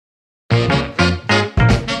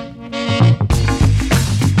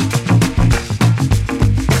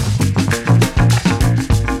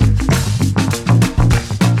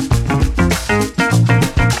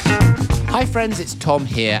friends, it's Tom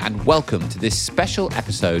here, and welcome to this special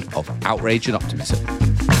episode of Outrage and Optimism.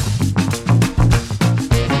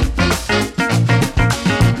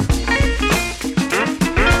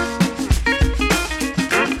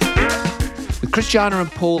 With Christiana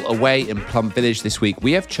and Paul away in Plum Village this week,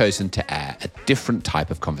 we have chosen to air a different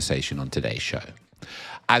type of conversation on today's show.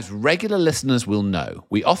 As regular listeners will know,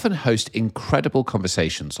 we often host incredible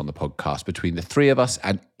conversations on the podcast between the three of us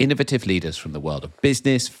and innovative leaders from the world of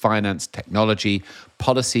business, finance, technology,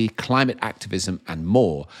 policy, climate activism, and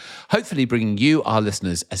more, hopefully bringing you, our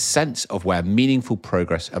listeners, a sense of where meaningful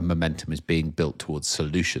progress and momentum is being built towards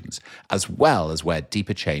solutions, as well as where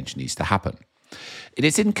deeper change needs to happen. It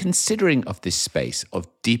is in considering of this space of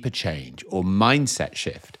deeper change or mindset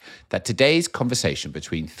shift that today's conversation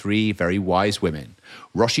between three very wise women,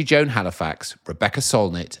 Roshi Joan Halifax, Rebecca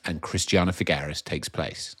Solnit, and Christiana Figueres, takes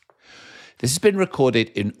place. This has been recorded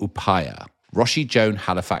in Upaya, Roshi Joan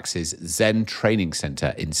Halifax's Zen training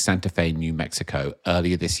center in Santa Fe, New Mexico,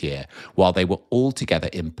 earlier this year, while they were all together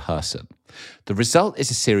in person. The result is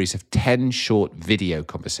a series of 10 short video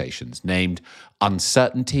conversations named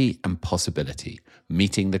Uncertainty and Possibility,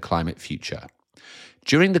 Meeting the Climate Future.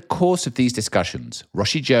 During the course of these discussions,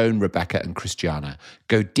 Roshi Joan, Rebecca, and Christiana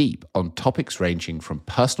go deep on topics ranging from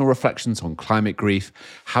personal reflections on climate grief,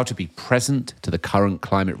 how to be present to the current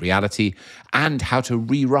climate reality, and how to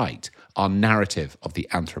rewrite our narrative of the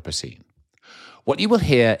Anthropocene. What you will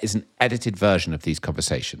hear is an edited version of these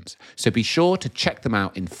conversations, so be sure to check them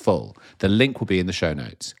out in full. The link will be in the show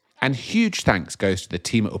notes. And huge thanks goes to the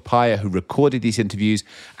team at Upaya who recorded these interviews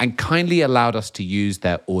and kindly allowed us to use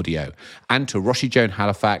their audio, and to Roshi Joan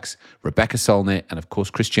Halifax, Rebecca Solnit, and of course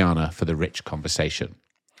Christiana for the rich conversation.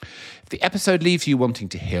 If the episode leaves you wanting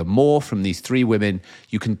to hear more from these three women,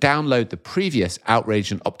 you can download the previous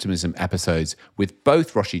Outrage and Optimism episodes with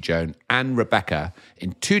both Roshi Joan and Rebecca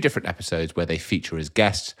in 2 different episodes where they feature as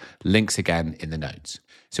guests, links again in the notes.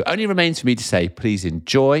 So it only remains for me to say, please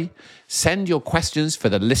enjoy, send your questions for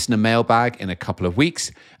the listener mailbag in a couple of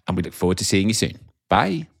weeks, and we look forward to seeing you soon.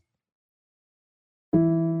 Bye.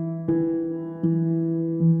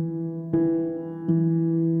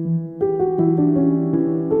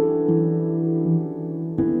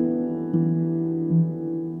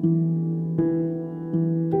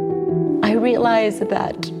 I realized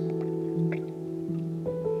that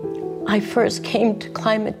I first came to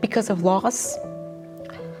climate because of loss.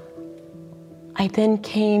 I then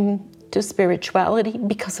came to spirituality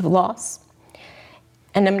because of loss.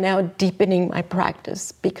 And I'm now deepening my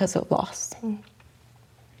practice because of loss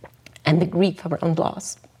and the grief around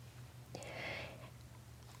loss.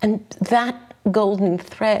 And that golden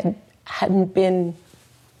thread hadn't been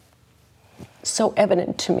so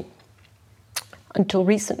evident to me until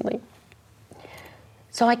recently.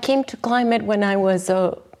 So I came to climate when I was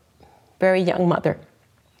a very young mother.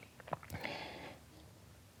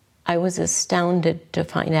 I was astounded to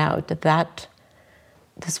find out that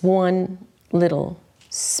this one little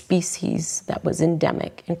species that was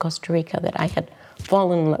endemic in Costa Rica that I had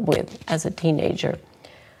fallen in love with as a teenager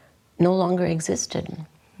no longer existed,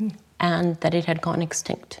 and that it had gone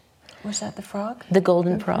extinct. Was that the frog? The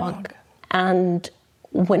golden frog. And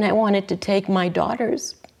when I wanted to take my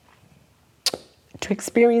daughters to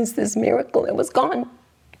experience this miracle, it was gone.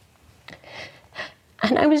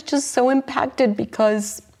 And I was just so impacted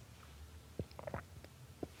because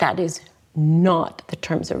that is not the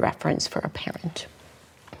terms of reference for a parent.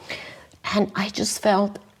 And I just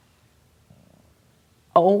felt,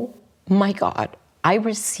 oh my God, I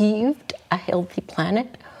received a healthy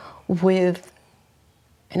planet with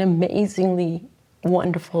an amazingly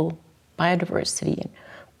wonderful biodiversity and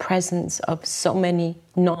presence of so many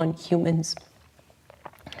non-human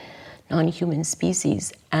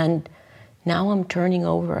species. And now I'm turning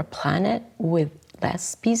over a planet with less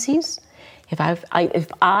species. If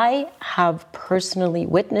I have personally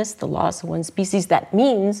witnessed the loss of one species, that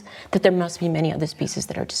means that there must be many other species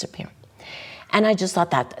that are disappearing. And I just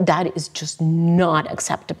thought that is just not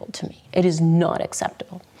acceptable to me. It is not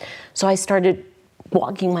acceptable. So I started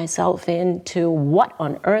walking myself into what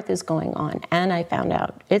on earth is going on, and I found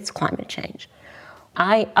out it's climate change.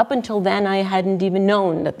 Up until then, I hadn't even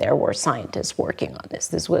known that there were scientists working on this.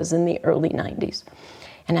 This was in the early 90s.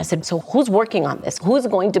 And I said, so who's working on this? Who's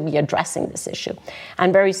going to be addressing this issue?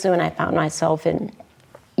 And very soon I found myself in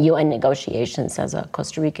UN negotiations as a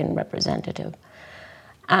Costa Rican representative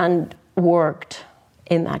and worked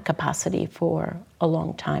in that capacity for a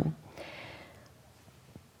long time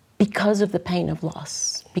because of the pain of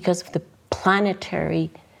loss, because of the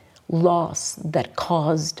planetary loss that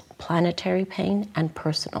caused planetary pain and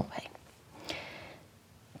personal pain.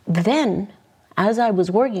 Then, as I was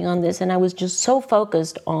working on this, and I was just so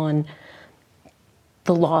focused on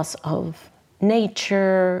the loss of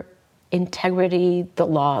nature, integrity, the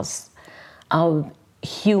loss of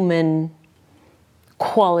human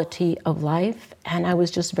quality of life, and I was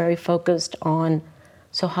just very focused on,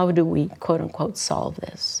 so how do we, quote unquote, solve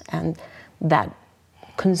this? And that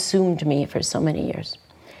consumed me for so many years.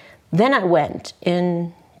 Then I went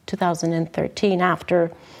in 2013,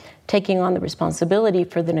 after taking on the responsibility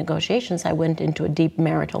for the negotiations, I went into a deep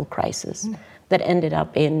marital crisis that ended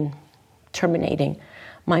up in terminating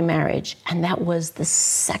my marriage. And that was the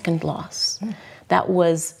second loss. That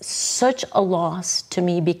was such a loss to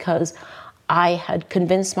me because I had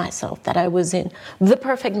convinced myself that I was in the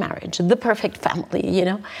perfect marriage, the perfect family, you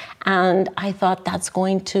know? And I thought that's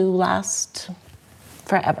going to last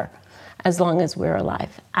forever, as long as we're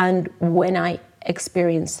alive. And when I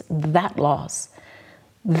experienced that loss,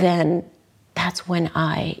 then that's when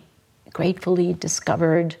I gratefully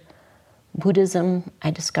discovered Buddhism.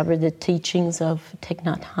 I discovered the teachings of Thich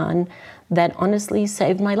Nhat Hanh that honestly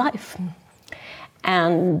saved my life.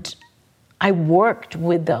 And I worked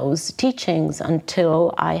with those teachings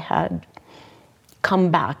until I had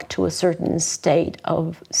come back to a certain state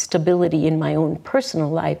of stability in my own personal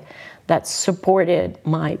life that supported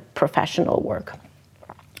my professional work,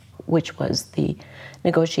 which was the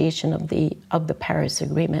negotiation of the Paris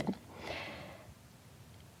Agreement.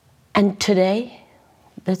 And today,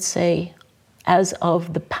 let's say, as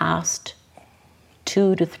of the past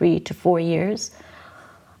 2 to 3 to 4 years,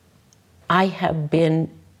 I have been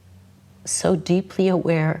so deeply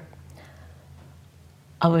aware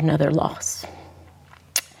of another loss.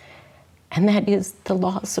 And that is the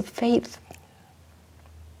loss of faith.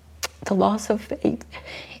 The loss of faith,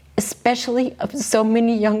 especially of so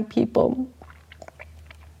many young people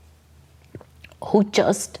who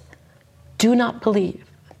just do not believe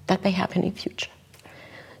that they have any future.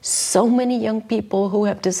 So many young people who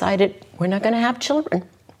have decided we're not going to have children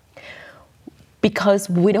because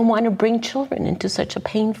we don't want to bring children into such a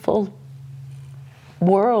painful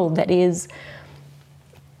world that is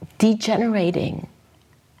degenerating,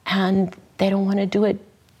 and they don't want to do it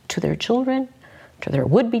to their children, to their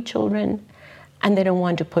would-be children, and they don't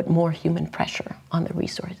want to put more human pressure on the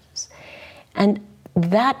resources. And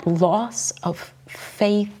that loss of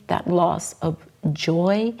faith, that loss of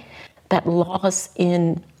joy, that loss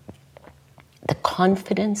in the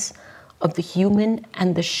confidence of the human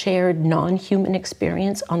and the shared non-human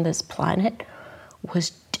experience on this planet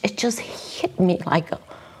it just hit me like a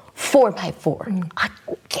 4x4.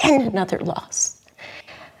 Again, another loss.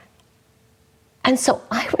 And so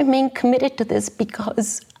I remain committed to this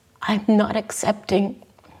because I'm not accepting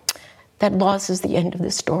that loss is the end of the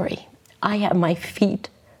story. I have my feet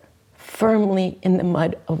firmly in the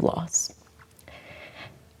mud of loss.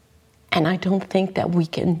 And I don't think that we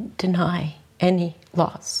can deny any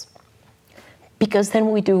loss. Because then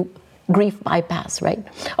we do grief bypass, right?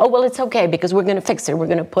 Oh, well, it's okay because we're going to fix it. We're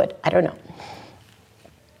going to put, I don't know,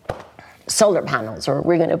 solar panels, or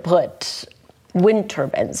we're going to put wind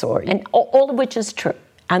turbines, and all of which is true.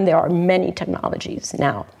 And there are many technologies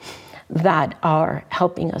now that are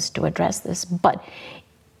helping us to address this. But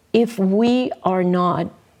if we are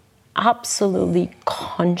not absolutely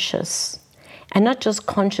conscious, and not just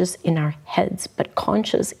conscious in our heads, but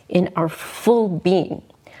conscious in our full being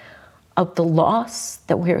of the loss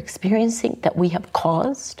that we're experiencing, that we have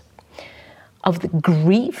caused, of the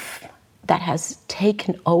grief that has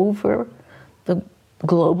taken over the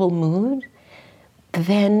global mood,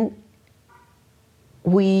 then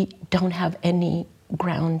we don't have any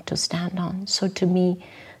ground to stand on. So to me,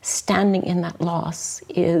 standing in that loss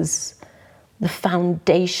is the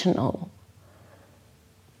foundational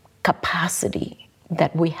capacity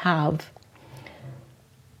that we have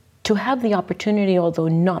to have the opportunity, although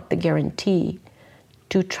not the guarantee,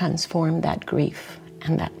 to transform that grief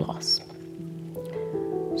and that loss.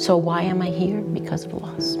 So why am I here? Because of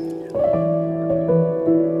loss.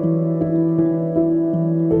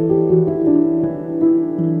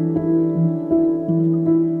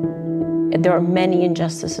 There are many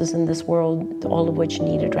injustices in this world, all of which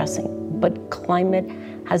need addressing. But climate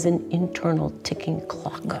has an internal ticking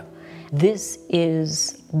clock. This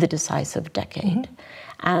is the decisive decade.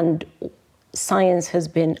 And science has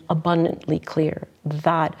been abundantly clear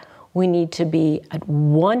that we need to be at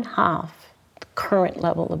 1/2 the current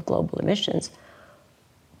level of global emissions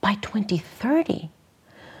by 2030.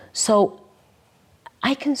 So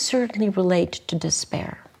I can certainly relate to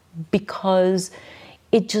despair, because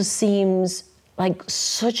it just seems like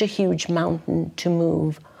such a huge mountain to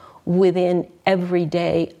move within every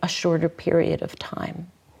day a shorter period of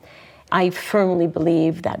time. I firmly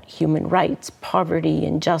believe that human rights, poverty,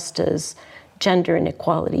 injustice, gender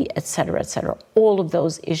inequality, et cetera, all of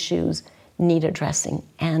those issues need addressing.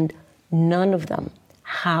 And none of them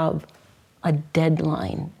have a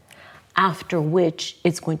deadline after which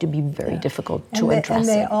it's going to be very difficult to address And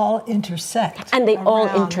they it. all intersect. And they all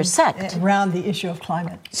intersect. Around the issue of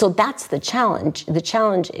climate. So that's the challenge. The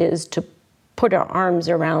challenge is to put our arms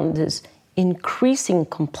around this increasing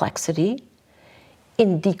complexity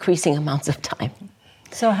in decreasing amounts of time.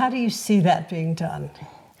 So how do you see that being done?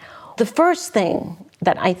 The first thing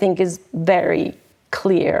that I think is very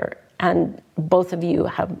clear, and both of you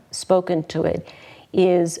have spoken to it,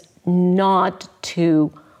 is not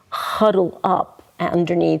to huddle up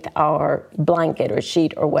underneath our blanket or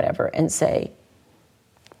sheet or whatever and say,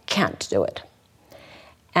 can't do it.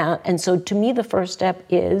 And so to me, the first step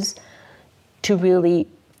is to really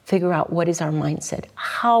figure out what is our mindset.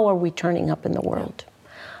 How are we turning up in the world?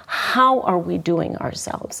 How are we doing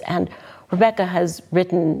ourselves? And Rebecca has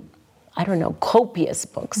written, I don't know, copious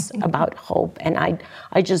books about hope. And I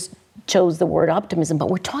just chose the word optimism, but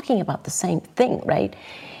we're talking about the same thing, right?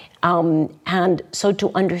 And so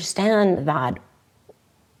to understand that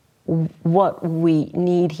what we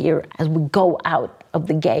need here as we go out of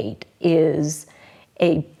the gate is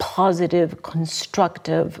a positive,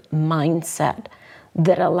 constructive mindset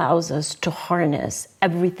that allows us to harness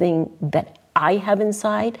everything that I have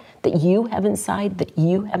inside, that you have inside, that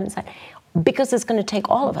you have inside, because it's going to take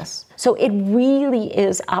all of us. So it really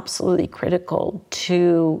is absolutely critical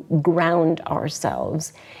to ground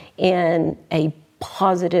ourselves in a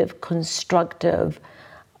positive, constructive,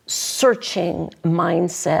 searching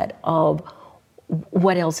mindset of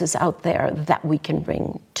what else is out there that we can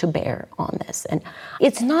bring to bear on this. And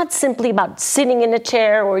it's not simply about sitting in a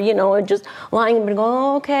chair or, just lying and going,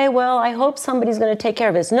 oh, okay, well, I hope somebody's going to take care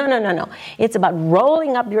of this. No. It's about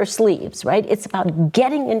rolling up your sleeves, right? It's about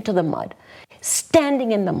getting into the mud,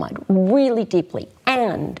 standing in the mud really deeply,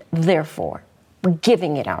 and therefore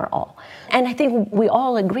giving it our all. And I think we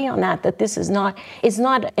all agree on that this is not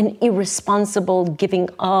an irresponsible giving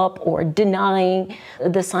up or denying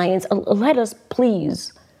the science. Let us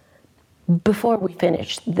please, before we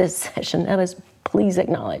finish this session, let us please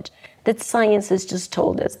acknowledge that science has just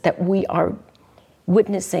told us that we are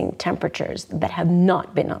witnessing temperatures that have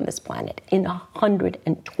not been on this planet in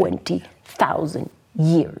 120,000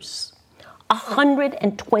 years.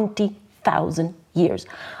 120,000 years.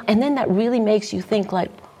 And then that really makes you think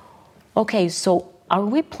like, okay, so are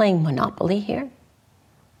we playing Monopoly here?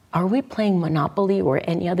 Are we playing Monopoly or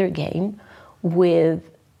any other game with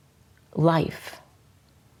life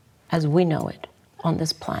as we know it on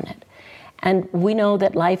this planet? And we know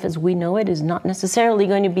that life as we know it is not necessarily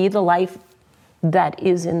going to be the life that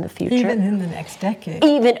is in the future. Even in the next decade.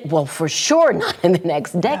 Well, for sure not in the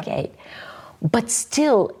next decade. Yeah. But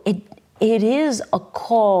still, it is a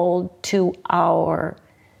call to our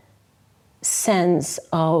sense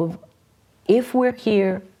of, if we're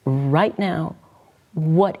here right now,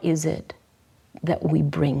 what is it that we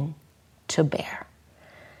bring to bear?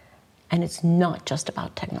 And it's not just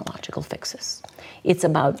about technological fixes. It's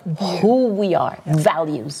about who we are,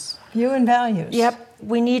 values. You and values. Yep,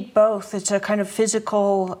 we need both. It's a kind of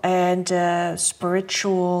physical and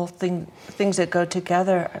spiritual things that go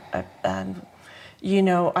together.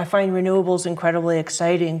 I find renewables incredibly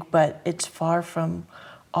exciting, but it's far from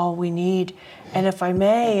all we need. And if I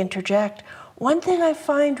may interject, one thing I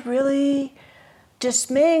find really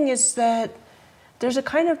dismaying is that there's a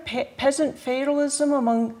kind of peasant fatalism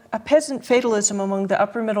among the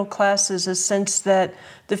upper middle classes, a sense that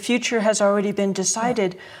the future has already been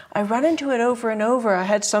decided. I run into it over and over. I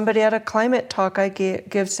had somebody at a climate talk I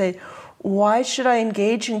give say, why should I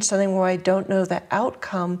engage in something where I don't know the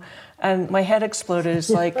outcome? And my head exploded.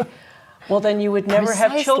 It's like, well, then you would never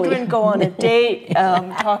have children, go on a date,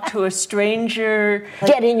 talk to a stranger.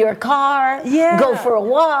 Get in your car, go for a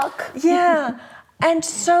walk. Yeah. And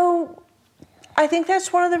so I think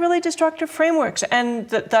that's one of the really destructive frameworks. And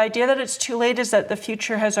the idea that it's too late is that the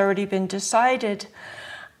future has already been decided.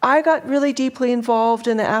 I got really deeply involved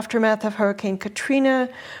in the aftermath of Hurricane Katrina,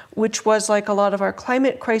 which was, like a lot of our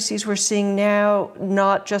climate crises we're seeing now,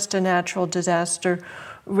 not just a natural disaster.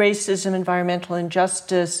 Racism, environmental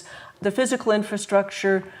injustice, the physical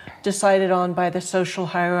infrastructure decided on by the social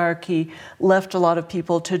hierarchy left a lot of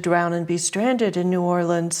people to drown and be stranded in New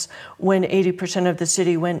Orleans when 80% of the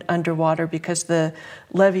city went underwater because the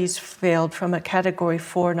levees failed from a Category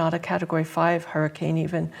 4, not a Category 5 hurricane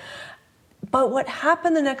even. But what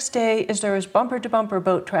happened the next day is there was bumper-to-bumper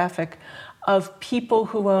boat traffic of people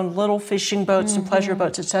who own little fishing boats and pleasure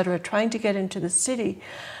boats, et cetera, trying to get into the city.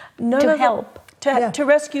 To help. to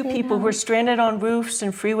rescue people who are stranded on roofs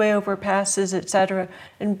and freeway overpasses, et cetera,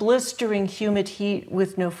 in blistering humid heat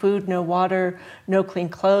with no food, no water, no clean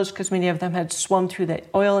clothes, because many of them had swum through the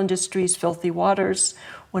oil industry's filthy waters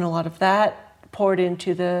when a lot of that poured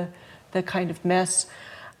into the kind of mess.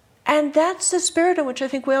 And that's the spirit in which I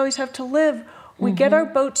think we always have to live. We get our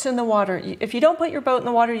boats in the water. If you don't put your boat in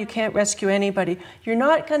the water, you can't rescue anybody. You're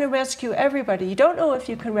not going to rescue everybody. You don't know if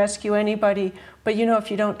you can rescue anybody, but you know if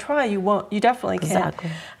you don't try, you won't. You definitely can't. Exactly.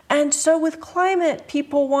 And so with climate,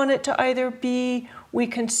 people want it to either be we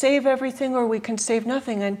can save everything or we can save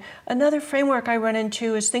nothing. And another framework I run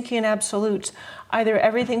into is thinking in absolutes. Either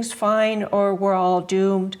everything's fine or we're all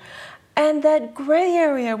doomed. And that gray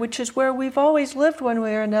area, which is where we've always lived one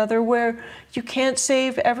way or another, where you can't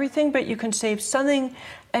save everything, but you can save something,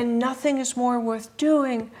 and nothing is more worth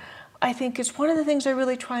doing, I think is one of the things I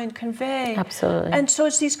really try and convey. Absolutely. And so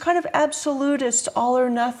it's these kind of absolutist, all or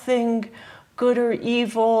nothing, good or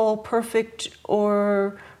evil, perfect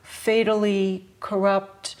or fatally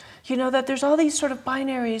corrupt, that there's all these sort of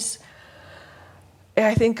binaries.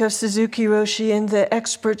 I think of Suzuki Roshi in the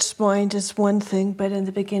expert's mind is one thing, but in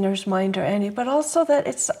the beginner's mind or any. But also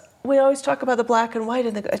that we always talk about the black and white,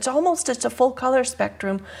 and it's a full color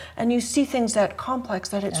spectrum, and you see things that complex,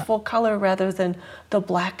 that it's full color rather than the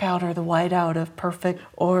blackout or the whiteout of perfect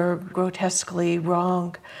or grotesquely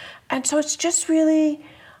wrong. And so it's just really,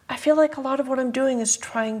 I feel like a lot of what I'm doing is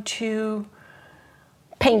trying to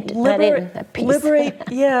paint that piece.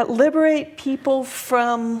 Liberate people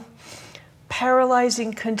from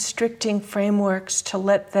paralyzing, constricting frameworks to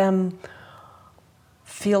let them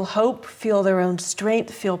feel hope, feel their own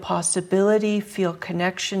strength, feel possibility, feel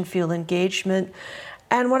connection, feel engagement.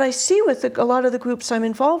 And what I see with a lot of the groups I'm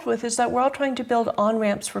involved with is that we're all trying to build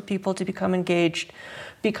on-ramps for people to become engaged,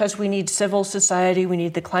 because we need civil society, we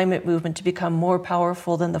need the climate movement to become more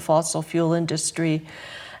powerful than the fossil fuel industry.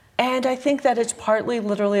 And I think that it's partly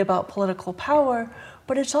literally about political power,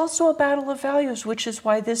 but it's also a battle of values, which is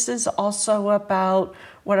why this is also about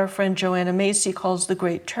what our friend Joanna Macy calls the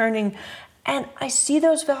Great Turning. And I see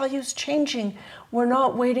those values changing. We're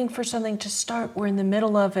not waiting for something to start. We're in the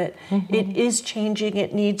middle of it. It is changing.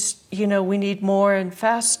 It needs, we need more and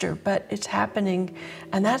faster, but it's happening.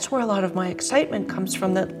 And that's where a lot of my excitement comes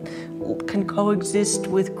from, that can coexist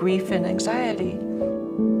with grief and anxiety.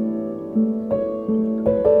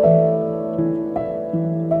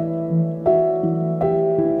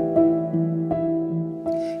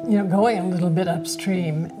 Going a little bit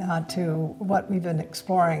upstream to what we've been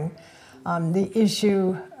exploring, the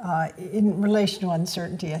issue in relation to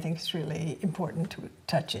uncertainty, I think is really important to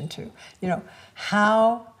touch into.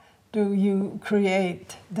 How do you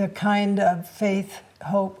create the kind of faith,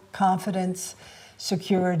 hope, confidence,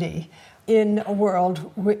 security in a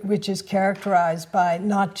world which is characterized by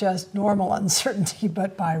not just normal uncertainty,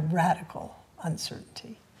 but by radical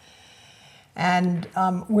uncertainty? And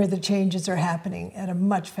where the changes are happening at a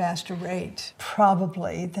much faster rate,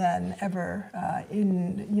 probably, than ever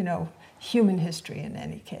in human history in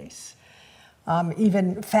any case.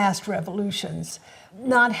 Even fast revolutions,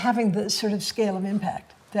 not having the sort of scale of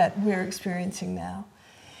impact that we're experiencing now.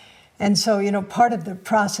 And so, part of the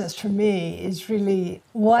process for me is really,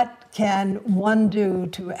 what can one do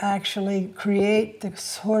to actually create the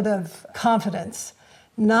sort of confidence,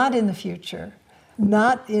 not in the future,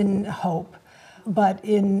 not in hope, but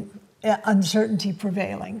in uncertainty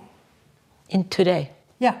prevailing. In today.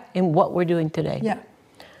 Yeah. In what we're doing today. Yeah.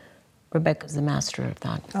 Rebecca's the master of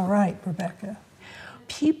that. All right, Rebecca.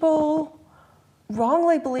 People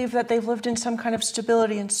wrongly believe that they've lived in some kind of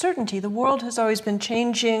stability and certainty. The world has always been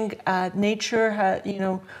changing. Nature,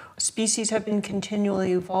 species have been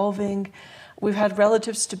continually evolving. We've had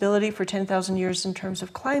relative stability for 10,000 years in terms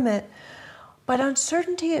of climate. But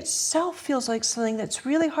uncertainty itself feels like something that's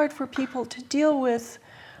really hard for people to deal with.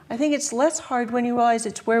 I think it's less hard when you realize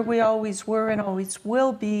it's where we always were and always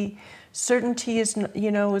will be. Certainty is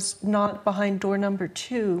not behind door number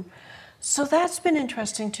 2. So that's been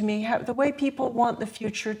interesting to me, the way people want the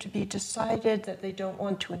future to be decided, that they don't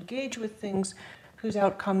want to engage with things whose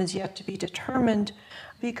outcome is yet to be determined.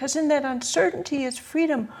 Because in that uncertainty is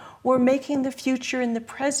freedom. We're making the future in the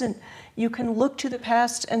present. You can look to the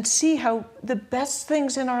past and see how the best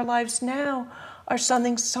things in our lives now are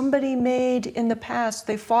something somebody made in the past.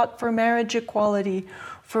 They fought for marriage equality,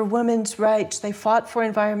 for women's rights. They fought for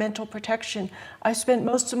environmental protection. I spent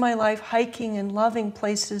most of my life hiking and loving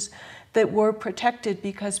places that were protected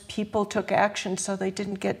because people took action so they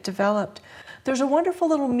didn't get developed. There's a wonderful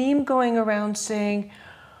little meme going around saying,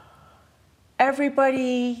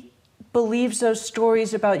 everybody believes those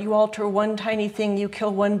stories about you alter one tiny thing, you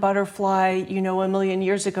kill one butterfly, a million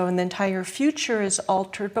years ago, and the entire future is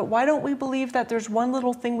altered. But why don't we believe that there's one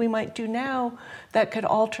little thing we might do now that could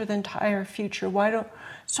alter the entire future?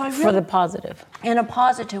 For the positive. In a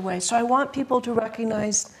positive way. So I want people to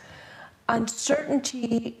recognize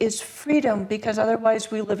uncertainty is freedom, because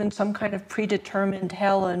otherwise we live in some kind of predetermined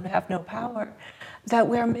hell and have no power. That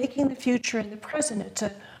we're making the future in the present. It's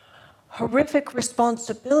a horrific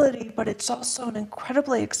responsibility, but it's also an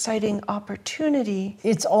incredibly exciting opportunity.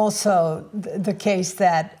 It's also the case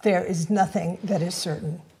that there is nothing that is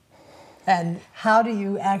certain. And how do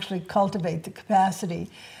you actually cultivate the capacity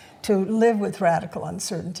to live with radical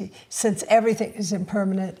uncertainty, since everything is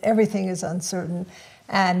impermanent, everything is uncertain,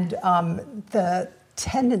 and the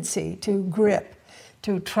tendency to grip,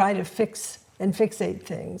 to try to fix and fixate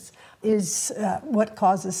things is what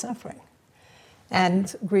causes suffering,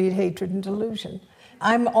 and greed, hatred, and delusion.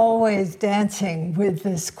 I'm always dancing with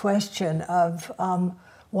this question of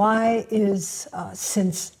why is,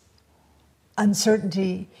 since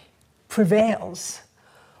uncertainty prevails,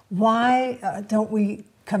 why don't we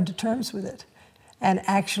come to terms with it and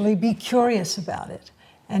actually be curious about it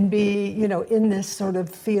and be, in this sort of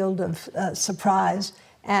field of surprise.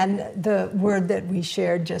 And the word that we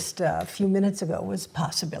shared just a few minutes ago was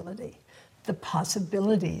possibility. The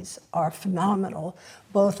possibilities are phenomenal,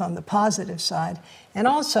 both on the positive side and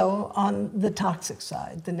also on the toxic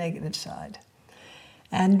side, the negative side.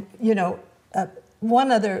 And,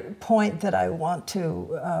 one other point that I want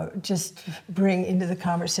to just bring into the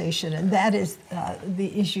conversation, and that is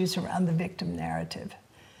the issues around the victim narrative.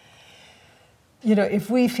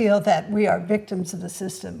 If we feel that we are victims of the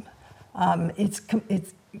system,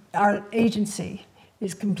 our agency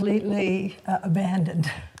is completely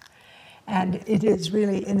abandoned. And it is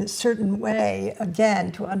really, in a certain way,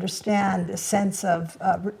 again, to understand a sense of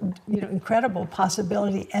incredible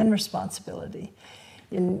possibility and responsibility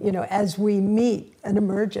as we meet an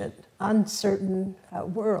emergent, uncertain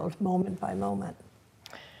world moment by moment.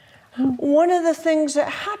 One of the things that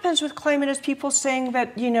happens with climate is people saying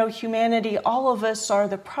that, humanity, all of us are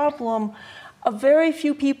the problem. A very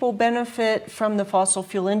few people benefit from the fossil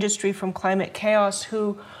fuel industry, from climate chaos,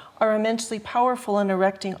 who are immensely powerful in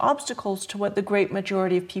erecting obstacles to what the great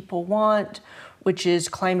majority of people want, which is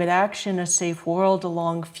climate action, a safe world, a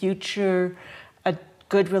long future, a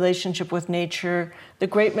good relationship with nature. The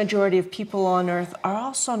great majority of people on Earth are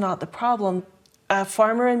also not the problem. A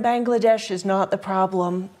farmer in Bangladesh is not the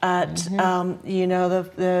problem. A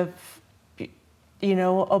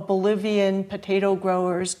Bolivian potato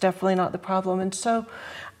grower is definitely not the problem. And so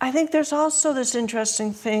I think there's also this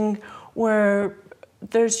interesting thing where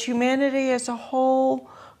there's humanity as a whole,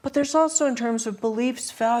 but there's also, in terms of beliefs,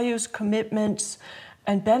 values, commitments,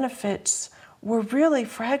 and benefits, we're really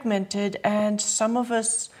fragmented, and some of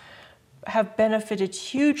us have benefited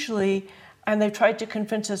hugely, and they've tried to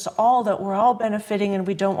convince us all that we're all benefiting and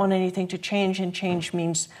we don't want anything to change, and change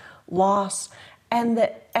means loss. And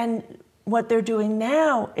what they're doing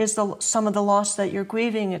now is some of the loss that you're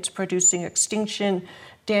grieving. It's producing extinction,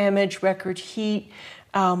 damage, record heat,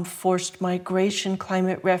 forced migration,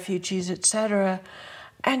 climate refugees, etc.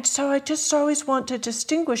 And so I just always want to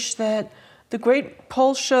distinguish that the great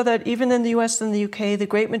polls show that even in the US and the UK, the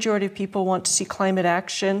great majority of people want to see climate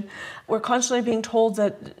action. We're constantly being told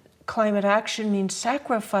that climate action means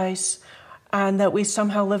sacrifice and that we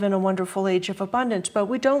somehow live in a wonderful age of abundance. But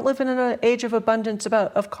we don't live in an age of abundance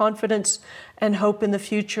of confidence and hope in the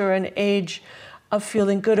future, an age of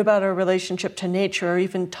feeling good about our relationship to nature, or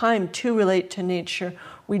even time to relate to nature.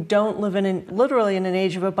 We don't live literally in an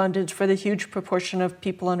age of abundance for the huge proportion of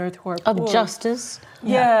people on Earth who are poor. Of justice.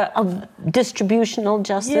 Yeah. Of distributional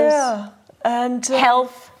justice. Yeah. And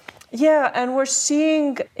health. Yeah, and we're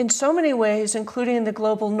seeing in so many ways, including in the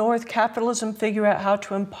global north, capitalism figure out how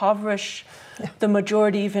to impoverish the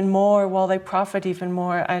majority even more while they profit even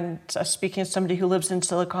more. And speaking as somebody who lives in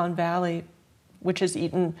Silicon Valley, which has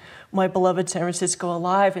eaten my beloved San Francisco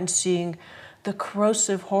alive, and seeing the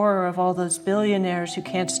corrosive horror of all those billionaires who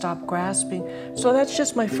can't stop grasping. So that's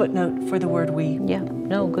just my footnote for the word we. Yeah,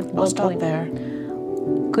 no, good point. I'll stop there.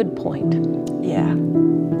 Good point. Yeah,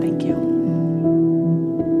 thank you.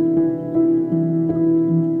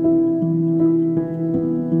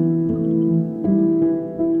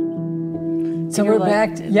 So we're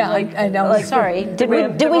back to, I know. Sorry, did we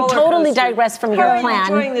totally digress from your plan?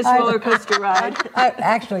 How are you enjoying this roller coaster ride?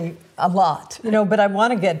 Actually, a lot, but I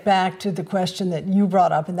want to get back to the question that you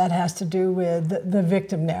brought up, and that has to do with the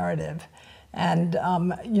victim narrative and,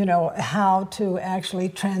 how to actually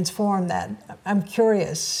transform that. I'm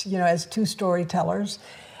curious, as two storytellers,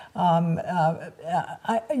 how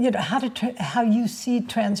you see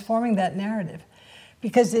transforming that narrative,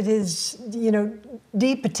 because it is,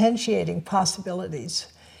 depotentiating possibilities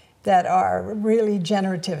that are really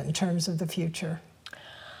generative in terms of the future.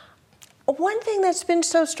 One thing that's been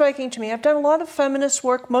so striking to me, I've done a lot of feminist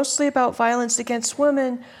work, mostly about violence against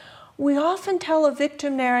women. We often tell a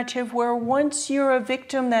victim narrative where once you're a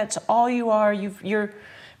victim, that's all you are.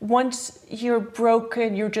 Once you're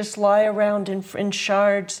broken, you just lie around in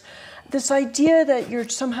shards. This idea that you're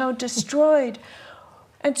somehow destroyed.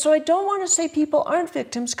 And so I don't want to say people aren't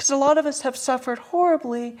victims, because a lot of us have suffered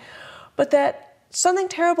horribly, but that something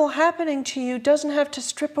terrible happening to you doesn't have to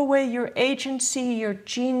strip away your agency, your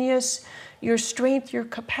genius, your strength, your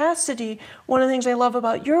capacity. One of the things I love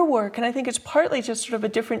about your work, and I think it's partly just sort of a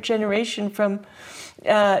different generation from,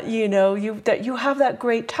 that you have that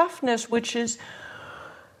great toughness, which is,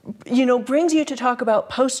 brings you to talk about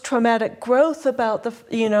post-traumatic growth, about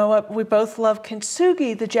we both love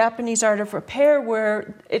kintsugi, the Japanese art of repair,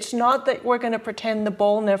 where it's not that we're going to pretend the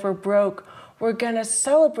bowl never broke. We're going to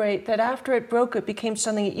celebrate that after it broke, it became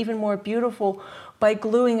something even more beautiful by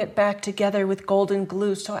gluing it back together with golden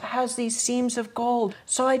glue. So it has these seams of gold.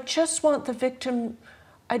 So I just want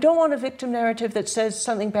I don't want a victim narrative that says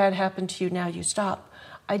something bad happened to you, now you stop.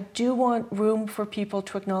 I do want room for people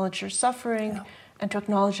to acknowledge their suffering and to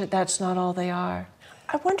acknowledge that that's not all they are.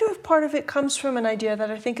 I wonder if part of it comes from an idea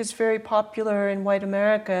that I think is very popular in white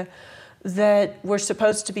America, that we're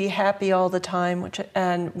supposed to be happy all the time,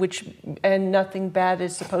 and nothing bad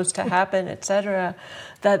is supposed to happen, etc.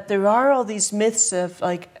 That there are all these myths of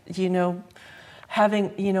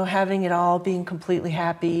having it all, being completely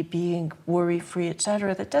happy, being worry-free,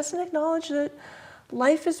 etc. That doesn't acknowledge that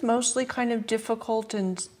life is mostly kind of difficult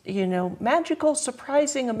and magical,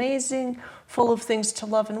 surprising, amazing, full of things to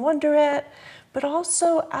love and wonder at, but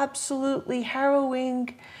also absolutely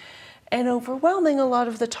harrowing and overwhelming a lot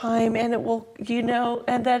of the time, and it will,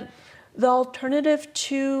 and that the alternative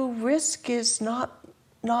to risk is not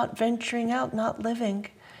venturing out, not living.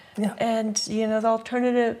 Yeah. And, the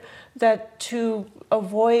alternative that to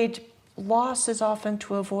avoid loss is often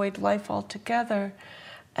to avoid life altogether.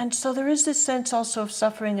 And so there is this sense also of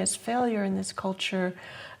suffering as failure in this culture,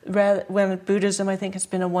 when Buddhism, I think, has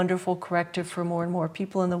been a wonderful corrective for more and more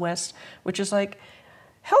people in the West, which is like,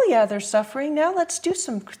 hell yeah, they're suffering. Now let's do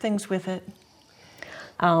some things with it.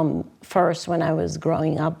 First, when I was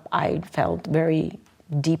growing up, I felt very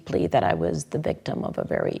deeply that I was the victim of a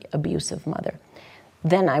very abusive mother.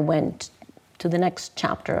 Then I went to the next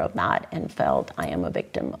chapter of that and felt I am a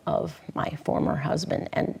victim of my former husband.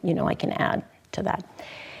 And, I can add to that.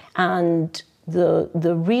 And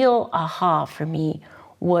the real aha for me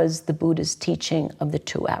was the Buddha's teaching of the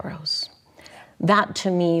 2 arrows. That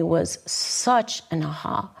to me was such an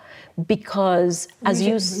aha, because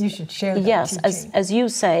you should share that yes, teaching. as you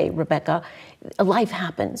say, Rebecca, life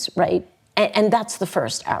happens, right? And that's the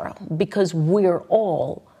first arrow, because we're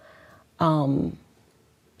all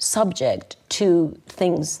subject to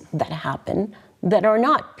things that happen that are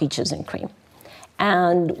not peaches and cream,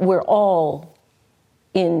 and we're all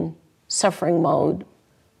in suffering mode.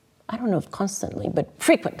 I don't know if constantly, but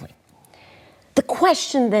frequently. The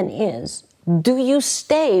question then is, do you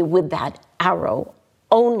stay with that arrow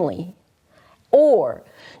only, or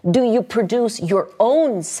do you produce your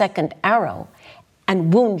own second arrow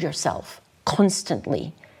and wound yourself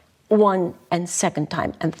constantly, 1 and 2nd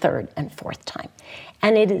time and 3rd and 4th time?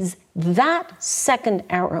 And it is that second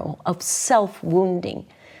arrow of self-wounding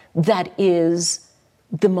that is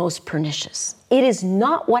the most pernicious. It is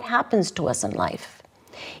not what happens to us in life.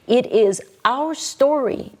 It is our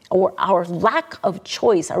story, or our lack of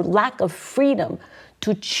choice, our lack of freedom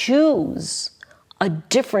to choose a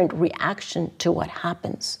different reaction to what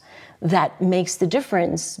happens, that makes the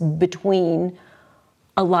difference between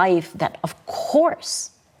a life that, of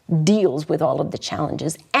course, deals with all of the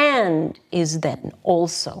challenges and is then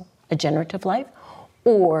also a generative life,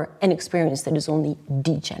 or an experience that is only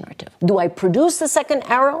degenerative. Do I produce the second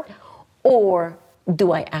arrow, or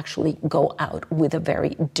do I actually go out with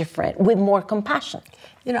with more compassion?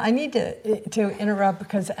 I need to interrupt,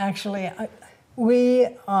 because actually we,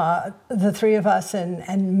 the 3 of us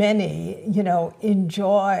and many,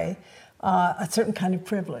 enjoy a certain kind of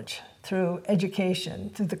privilege through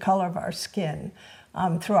education, through the color of our skin,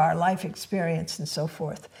 through our life experience and so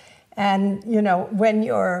forth. And, when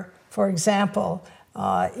you're, for example,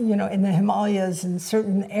 in the Himalayas in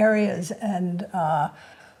certain areas, and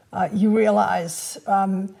you realize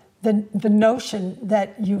the notion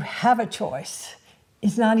that you have a choice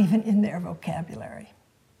is not even in their vocabulary.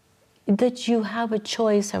 That you have a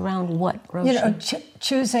choice around what, Roshi? You know,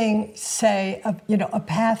 choosing, say, a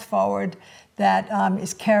path forward that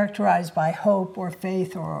is characterized by hope or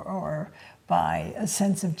faith or by a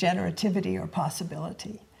sense of generativity or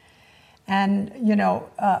possibility. And,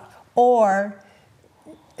 or,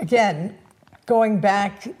 again, going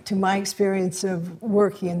back to my experience of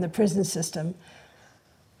working in the prison system,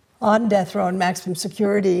 on death row and maximum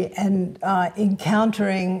security, and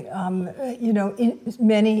encountering,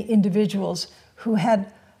 many individuals who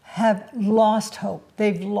have lost hope.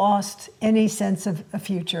 They've lost any sense of a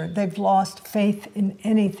future. They've lost faith in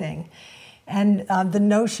anything. And the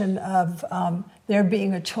notion of there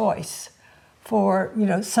being a choice for,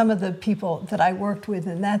 some of the people that I worked with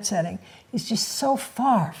in that setting is just so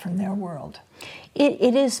far from their world.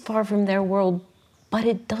 It is far from their world, but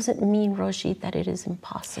it doesn't mean, Roshi, that it is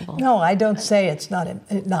impossible. No, I don't say it's not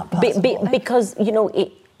possible. Because,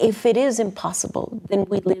 if it is impossible, then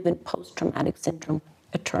we live in post-traumatic syndrome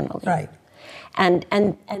eternally. Right. And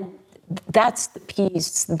that's the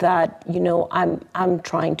piece that, I'm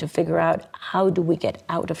trying to figure out, how do we get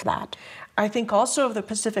out of that? I think also of the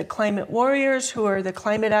Pacific Climate Warriors, who are the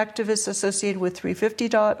climate activists associated with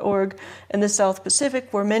 350.org in the South Pacific,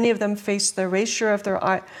 where many of them face the erasure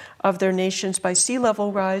of their nations by sea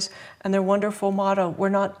level rise, and their wonderful motto, we're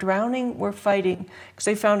not drowning, we're fighting. Because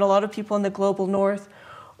they found a lot of people in the global north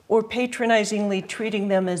were patronizingly treating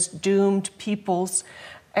them as doomed peoples.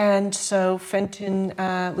 And so Fenton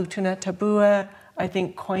Lutuna Tabua, I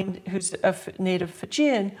think, who's a native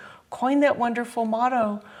Fijian, coined that wonderful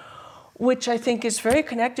motto, which I think is very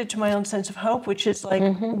connected to my own sense of hope, which is like,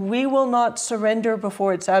 we will not surrender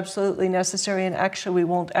before it's absolutely necessary, and actually we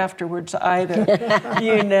won't afterwards either,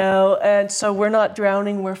 and so we're not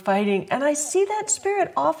drowning, we're fighting. And I see that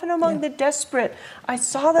spirit often among the desperate. I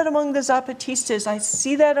saw that among the Zapatistas. I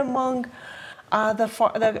see that among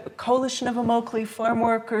the coalition of Immokalee farm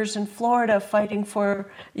workers in Florida fighting for,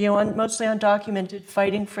 mostly undocumented,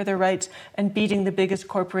 fighting for their rights and beating the biggest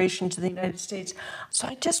corporations in the United States. So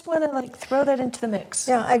I just want to throw that into the mix.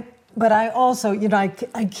 Yeah, but I also,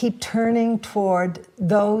 I keep turning toward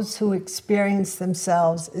those who experience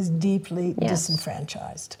themselves as deeply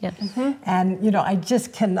disenfranchised. Yes. And, I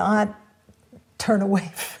just cannot turn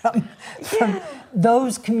away from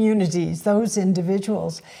those communities, those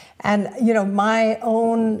individuals. And, my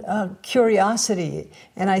own curiosity,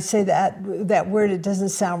 and I say that word, it doesn't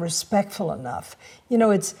sound respectful enough.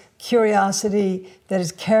 It's curiosity that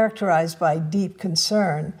is characterized by deep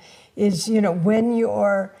concern, is, when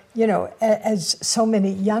you're, as so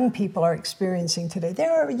many young people are experiencing today,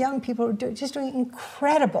 there are young people who are just doing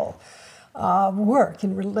incredible work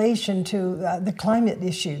in relation to the climate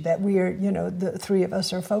issue that we are, the three of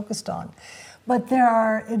us are focused on. But there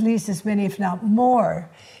are at least as many, if not more,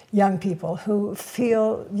 young people who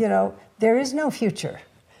feel, there is no future.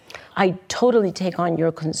 I totally take on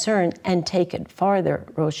your concern and take it farther,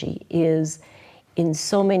 Roshi, is in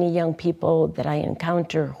so many young people that I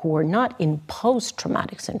encounter who are not in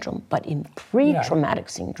post-traumatic syndrome, but in pre-traumatic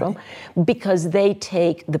syndrome, because they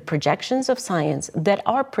take the projections of science that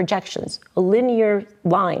are projections, a linear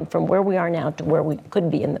line from where we are now to where we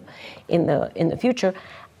could be in the future,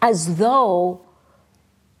 as though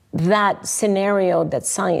that scenario that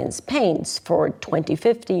science paints for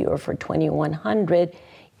 2050 or for 2100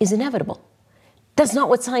 is inevitable. That's not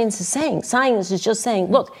what science is saying. Science is just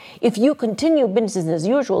saying, look, if you continue business as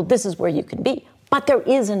usual, this is where you can be. But there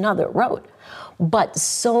is another road. But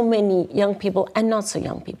so many young people, and not so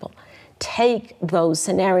young people, take those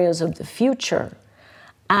scenarios of the future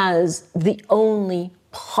as the only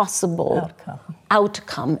possible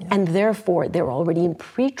outcome. And therefore, they're already in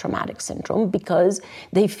pre-traumatic syndrome because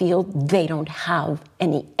they feel they don't have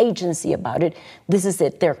any agency about it. This is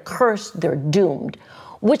it. They're cursed. They're doomed.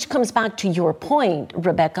 Which comes back to your point,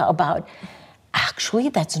 Rebecca, about actually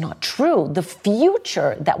that's not true. The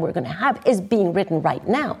future that we're going to have is being written right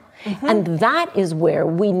now. And that is where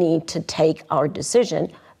we need to take our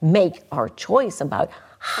decision, make our choice about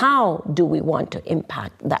how do we want to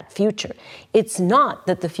impact that future. It's not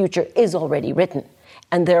that the future is already written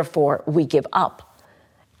and therefore we give up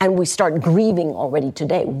and we start grieving already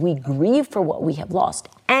today. We grieve for what we have lost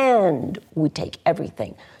and we take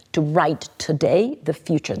everything to write today the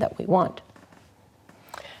future that we want.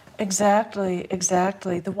 Exactly.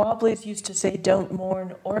 The Wobblies used to say, don't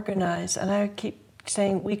mourn, organize. And I keep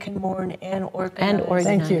saying we can mourn and organize.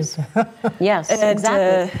 Thank you. Yes,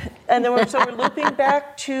 exactly. And then we're looping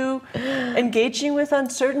back to engaging with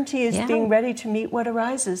uncertainty as being ready to meet what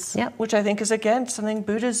arises, which I think is, again, something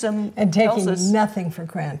Buddhism and tells us. taking nothing for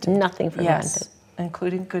granted. Nothing for granted.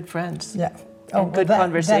 Including good friends. Yeah. And good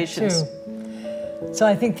conversations. That too. So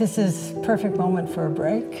I think this is perfect moment for a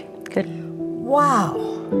break. Good. Wow.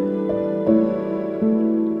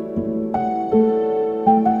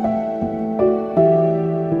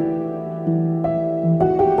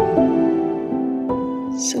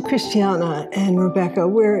 So Christiana and Rebecca,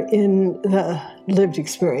 we're in the lived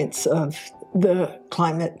experience of the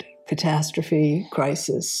climate catastrophe,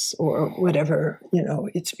 crisis, or whatever,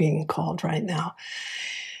 it's being called right now.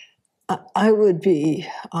 I would be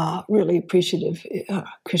really appreciative,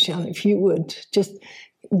 Christiana, if you would just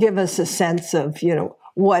give us a sense of,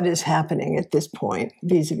 what is happening at this point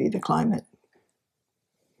vis-a-vis the climate.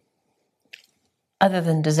 Other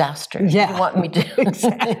than disaster. Yeah. You want me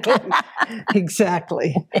to?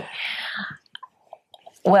 Exactly.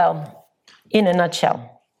 Well, in a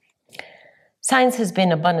nutshell, science has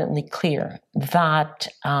been abundantly clear that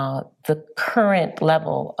the current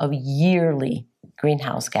level of yearly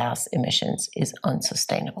greenhouse gas emissions is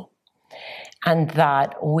unsustainable, and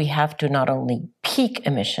that we have to not only peak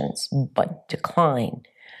emissions, but decline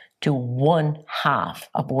to 1/2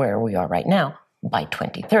 of where we are right now by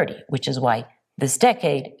 2030, which is why this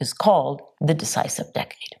decade is called the decisive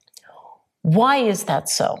decade. Why is that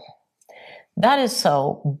so? That is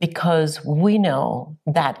so because we know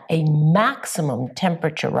that a maximum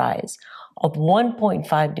temperature rise of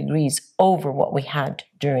 1.5 degrees over what we had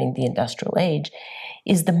during the industrial age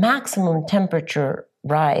is the maximum temperature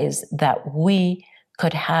rise that we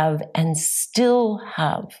could have and still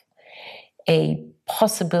have a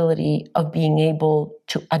possibility of being able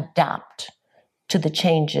to adapt to the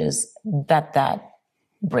changes that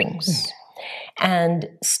brings, and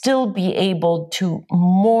still be able to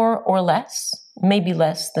more or less, maybe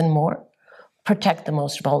less than more, protect the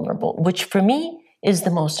most vulnerable, which for me is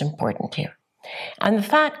the most important here. And the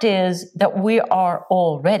fact is that we are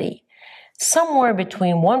already somewhere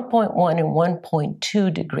between 1.1 and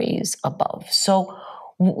 1.2 degrees above. So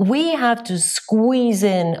we have to squeeze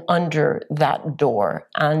in under that door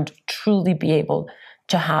and truly be able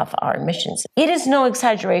to have our emissions. It is no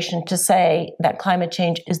exaggeration to say that climate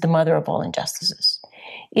change is the mother of all injustices.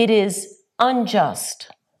 It is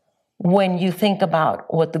unjust when you think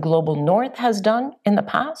about what the global north has done in the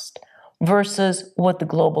past versus what the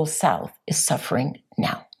global south is suffering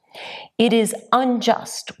now. It is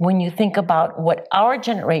unjust when you think about what our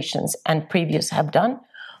generations and previous have done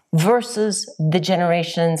versus the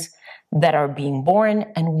generations that are being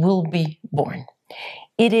born and will be born.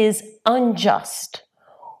 It is unjust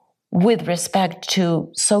with respect to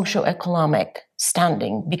socioeconomic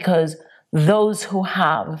standing, because those who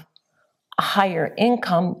have a higher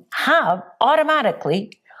income have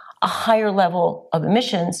automatically a higher level of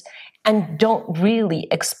emissions and don't really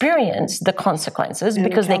experience the consequences and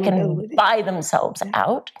because they can buy themselves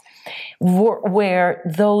out, where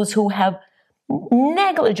those who have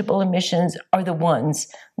negligible emissions are the ones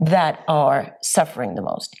that are suffering the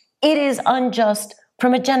most. It is unjust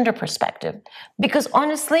from a gender perspective, because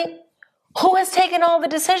honestly, who has taken all the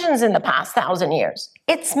decisions in the past 1,000 years?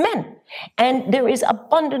 It's men. And there is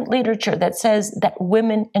abundant literature that says that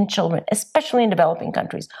women and children, especially in developing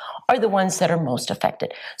countries, are the ones that are most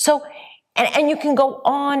affected. So, and you can go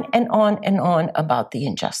on and on and on about the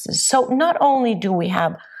injustice. So not only do we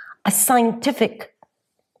have a scientific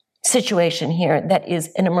situation here that is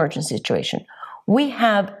an emergent situation, we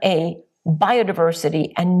have a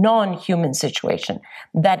biodiversity and non-human situation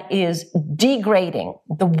that is degrading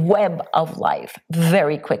the web of life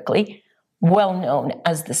very quickly, well known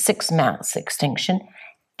as the sixth mass extinction.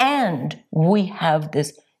 And we have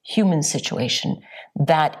this human situation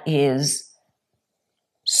that is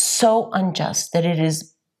so unjust that it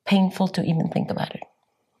is painful to even think about it.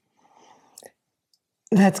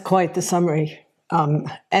 That's quite the summary.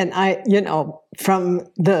 And I, from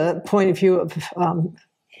the point of view of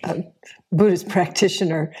a Buddhist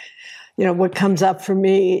practitioner, what comes up for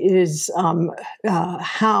me is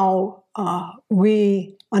how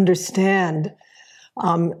we understand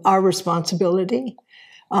our responsibility,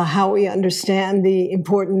 how we understand the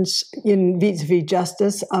importance in vis-a-vis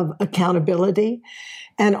justice of accountability,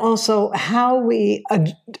 and also how we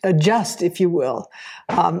adjust, if you will.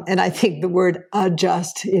 And I think the word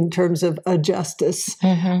adjust in terms of a justice.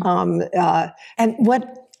 And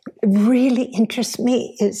what really interests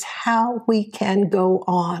me is how we can go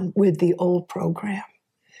on with the old program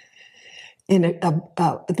in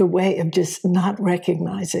the way of just not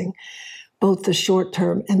recognizing both the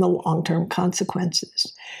short-term and the long-term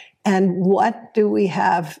consequences. And what do we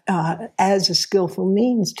have as a skillful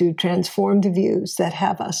means to transform the views that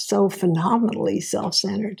have us so phenomenally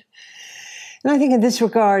self-centered? And I think in this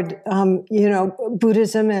regard,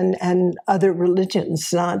 Buddhism and other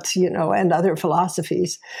religions, and other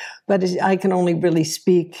philosophies, but I can only really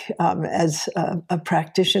speak as a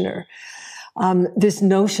practitioner. This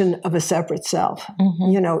notion of a separate self,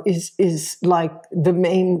 is like the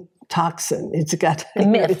main toxin. It's got the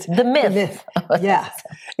myth. The myth. Yeah,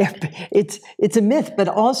 it's a myth, but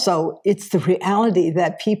also it's the reality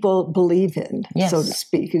that people believe in, yes. so to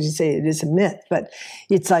speak. As you say, it is a myth, but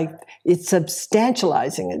it's like it's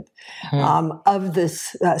substantializing it of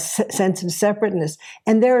this sense of separateness.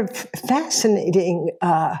 And there are fascinating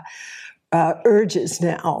urges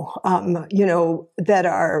now, that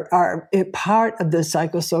are a part of the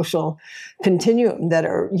psychosocial continuum that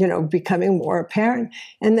are, becoming more apparent.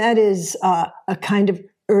 And that is a kind of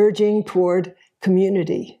urging toward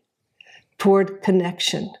community, toward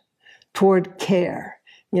connection, toward care.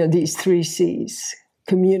 These 3 C's: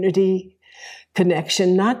 community,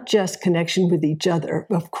 connection, not just connection with each other,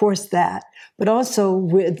 of course that, but also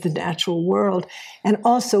with the natural world, and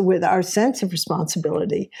also with our sense of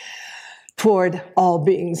responsibility toward all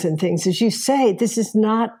beings and things. As you say, this is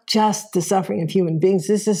not just the suffering of human beings,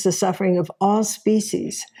 this is the suffering of all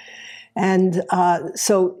species. And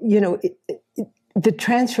so, the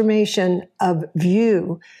transformation of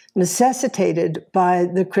view necessitated by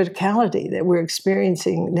the criticality that we're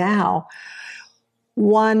experiencing now,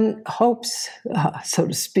 one hopes, so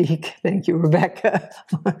to speak, thank you, Rebecca,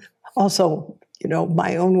 also,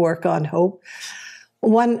 my own work on hope,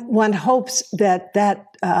 one hopes that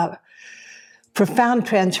profound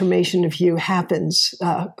transformation of view happens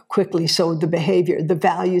quickly, so the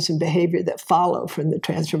values and behavior that follow from the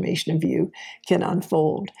transformation of view can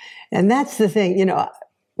unfold. And that's the thing,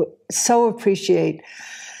 so appreciate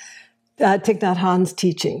Thich Nhat Hanh's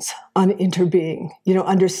teachings on interbeing,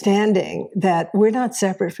 understanding that we're not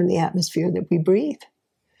separate from the atmosphere that we breathe.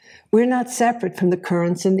 We're not separate from the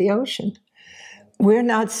currents in the ocean. We're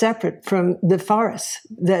not separate from the forests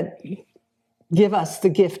that give us the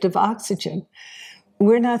gift of oxygen.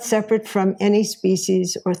 We're not separate from any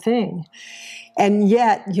species or thing. And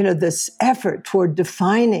yet, this effort toward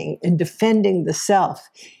defining and defending the self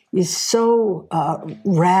is so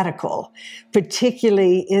radical,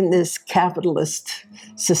 particularly in this capitalist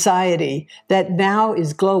society that now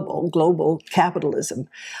is global capitalism.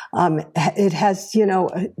 It has,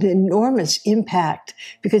 an enormous impact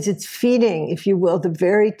because it's feeding, if you will, the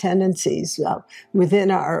very tendencies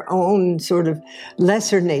within our own sort of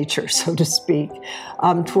lesser nature, so to speak,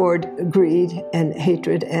 toward greed and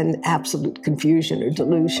hatred and absolute confusion or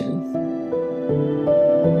delusion.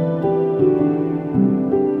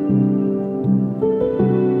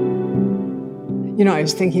 I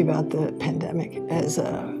was thinking about the pandemic as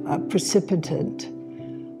a precipitant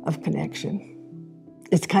of connection.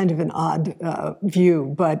 It's kind of an odd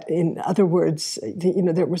view, but in other words,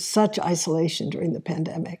 there was such isolation during the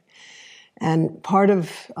pandemic. And part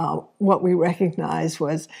of what we recognized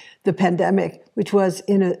was the pandemic, which was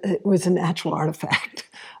was a natural artifact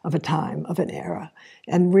of a time, of an era,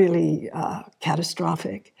 and really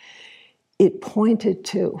catastrophic. It pointed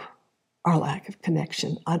to our lack of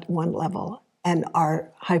connection at one level and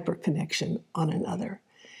our hyperconnection on another.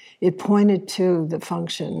 It pointed to the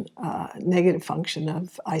negative function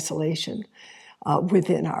of isolation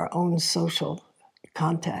within our own social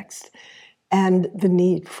context and the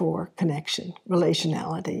need for connection,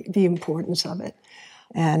 relationality, the importance of it.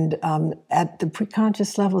 And at the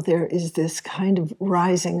preconscious level, there is this kind of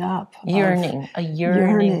rising up. A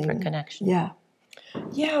yearning for connection. Yeah.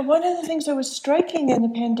 Yeah, one of the things that was striking in the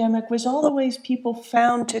pandemic was all the ways people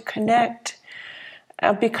found to connect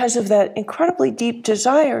because of that incredibly deep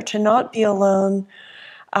desire to not be alone.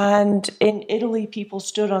 And in Italy, people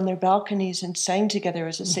stood on their balconies and sang together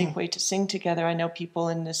as a safe way to sing together. I know people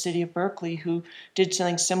in the city of Berkeley who did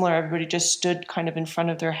something similar. Everybody just stood kind of in front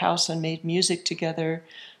of their house and made music together,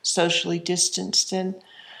 socially distanced.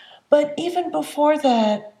 But even before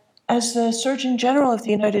that, as the Surgeon General of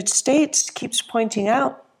the United States keeps pointing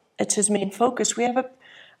out, it's his main focus, we have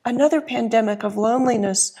another pandemic of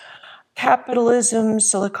loneliness. Capitalism,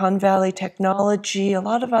 Silicon Valley technology, a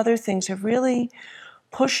lot of other things have really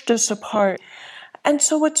pushed us apart. And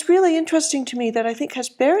so what's really interesting to me that I think has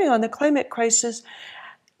bearing on the climate crisis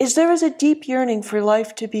is there is a deep yearning for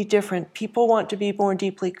life to be different. People want to be more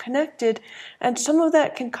deeply connected, and some of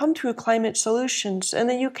that can come through climate solutions. In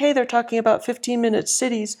the UK, they're talking about 15-minute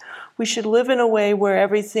cities. We should live in a way where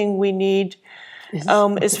everything we need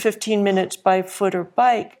is 15 minutes by foot or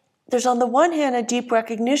bike. There's on the one hand a deep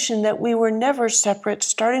recognition that we were never separate,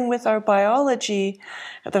 starting with our biology,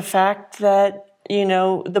 the fact that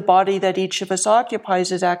the body that each of us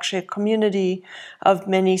occupies is actually a community of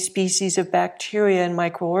many species of bacteria and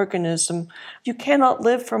microorganisms. You cannot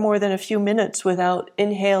live for more than a few minutes without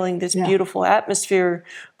inhaling this beautiful atmosphere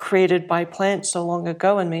created by plants so long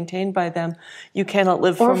ago and maintained by them. You cannot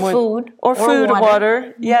live for more food or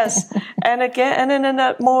water. Yes. And in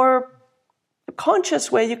a more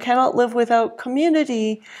conscious way, you cannot live without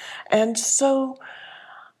community. And so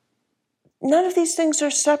none of these things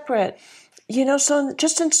are separate. So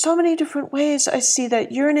just in so many different ways, I see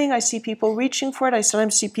that yearning. I see people reaching for it. I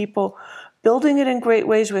sometimes see people building it in great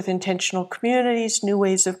ways with intentional communities, new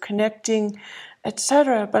ways of connecting,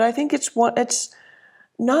 etc. But I think it's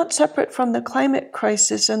not separate from the climate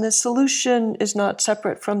crisis, and the solution is not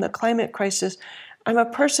separate from the climate crisis. I'm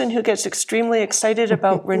a person who gets extremely excited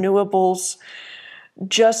about renewables,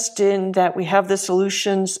 just in that we have the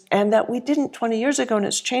solutions and that we didn't 20 years ago, and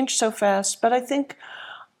it's changed so fast. But I think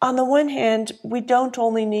on the one hand, we don't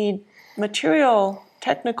only need material,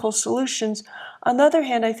 technical solutions. On the other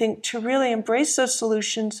hand, I think to really embrace those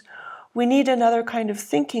solutions, we need another kind of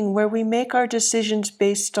thinking where we make our decisions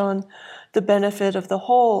based on the benefit of the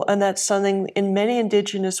whole. And that's something in many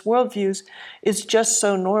indigenous worldviews is just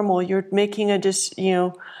so normal. You're making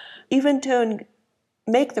even to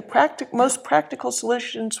make the most practical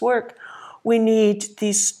solutions work, we need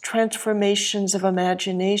these transformations of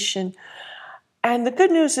imagination. And the good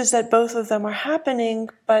news is that both of them are happening,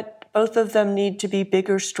 but both of them need to be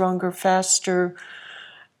bigger, stronger, faster,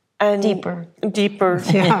 and deeper.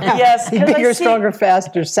 Yeah. Yes, bigger, stronger,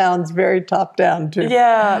 faster sounds very top down too.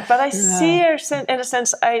 Yeah, but I see, in a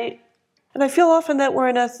sense, and I feel often that we're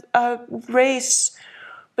in a race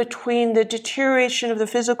between the deterioration of the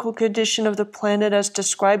physical condition of the planet as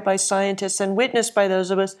described by scientists and witnessed by those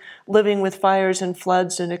of us living with fires and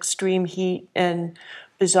floods and extreme heat and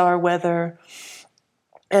bizarre weather,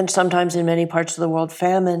 and sometimes in many parts of the world,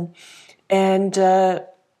 famine, and the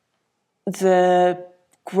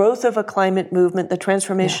growth of a climate movement, the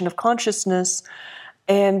transformation of consciousness,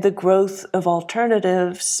 and the growth of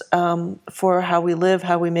alternatives for how we live,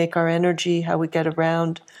 how we make our energy, how we get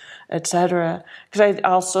around, etc. Because I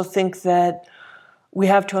also think that we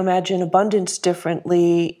have to imagine abundance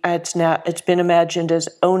differently. It's been imagined as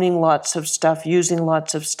owning lots of stuff, using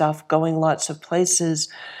lots of stuff, going lots of places.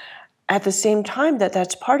 At the same time,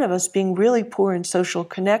 that's part of us being really poor in social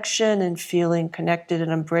connection and feeling connected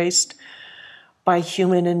and embraced by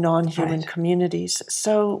human and non-human communities.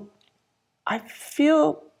 So I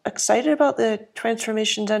feel excited about the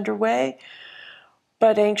transformations underway,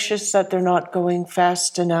 but anxious that they're not going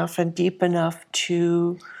fast enough and deep enough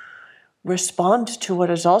to respond to what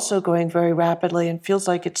is also going very rapidly and feels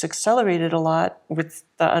like it's accelerated a lot with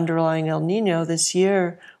the underlying El Nino this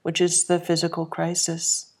year, which is the physical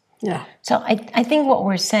crisis. Yeah. So I think what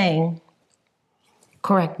we're saying,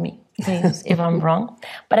 correct me, please, if I'm wrong,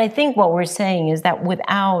 but I think what we're saying is that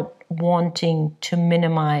without wanting to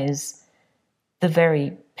minimize the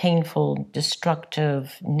very painful,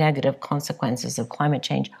 destructive, negative consequences of climate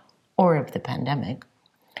change or of the pandemic,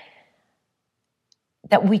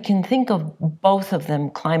 that we can think of both of them,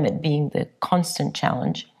 climate being the constant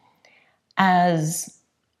challenge, as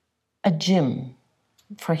a gym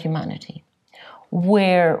for humanity,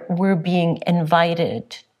 where we're being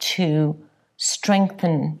invited to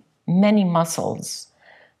strengthen many muscles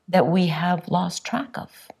that we have lost track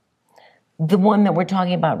of. The one that we're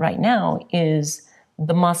talking about right now is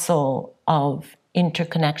the muscle of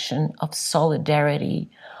interconnection, of solidarity,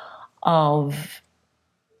 of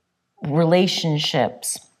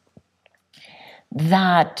relationships,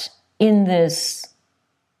 that in this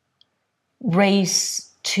race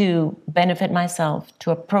to benefit myself, to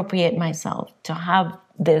appropriate myself, to have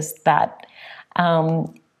this, that,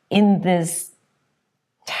 in this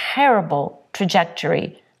terrible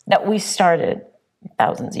trajectory that we started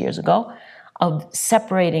thousands of years ago, of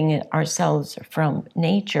separating ourselves from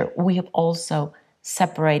nature, we have also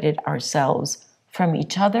separated ourselves from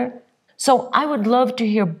each other. So I would love to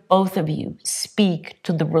hear both of you speak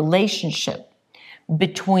to the relationship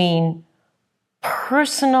between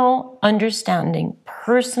personal understanding,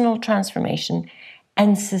 personal transformation,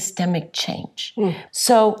 and systemic change.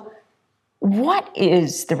 So what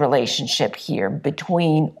is the relationship here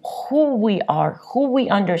between who we are, who we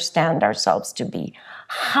understand ourselves to be,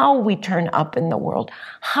 how we turn up in the world,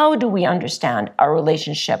 how do we understand our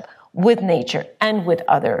relationship with nature and with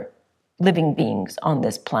other living beings on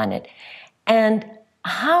this planet, and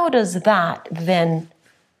how does that then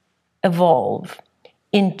evolve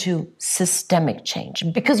into systemic change?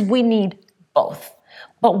 Because we need both.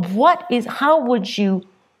 But how would you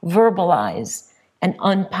verbalize and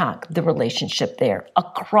unpack the relationship there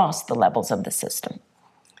across the levels of the system?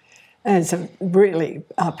 And it's a really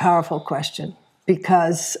powerful question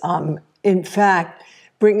because, in fact,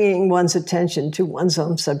 bringing one's attention to one's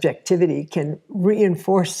own subjectivity can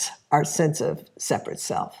reinforce our sense of separate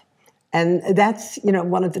self. And that's,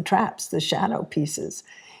 one of the traps, the shadow pieces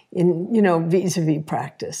in, vis-a-vis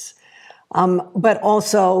practice. But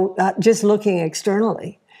also just looking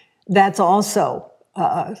externally, that's also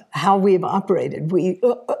how we've operated. We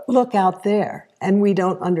look out there and we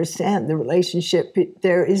don't understand the relationship.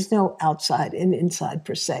 There is no outside and inside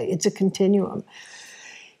per se. It's a continuum.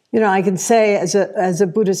 I can say as a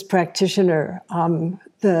Buddhist practitioner,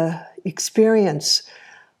 the experience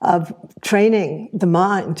of training the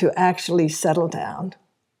mind to actually settle down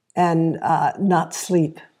and not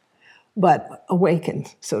sleep, but awaken,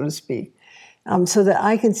 so to speak, so that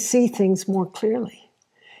I can see things more clearly.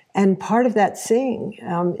 And part of that seeing,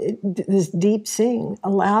 this deep seeing,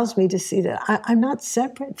 allows me to see that I'm not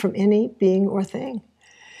separate from any being or thing.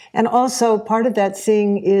 And also part of that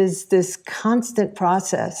seeing is this constant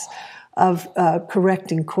process of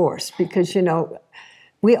correcting course, because,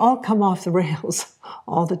 we all come off the rails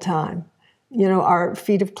all the time. Our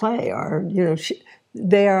feet of clay are,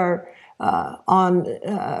 they are on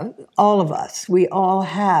all of us. We all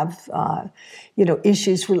have,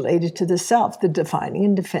 issues related to the self, the defining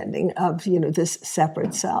and defending of, this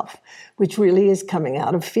separate self, which really is coming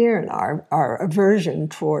out of fear and our aversion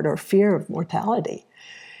toward or fear of mortality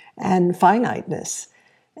and finiteness.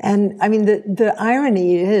 And I mean, the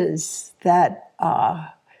irony is that,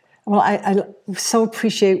 I so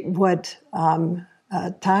appreciate what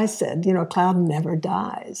Thay said, a cloud never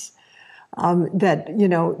dies. That,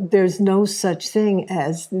 there's no such thing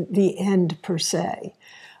as the end per se.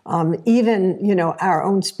 Even, our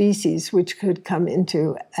own species, which could come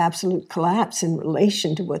into absolute collapse in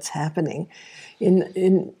relation to what's happening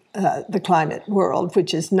in the climate world,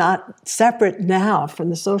 which is not separate now from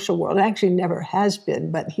the social world. It actually never has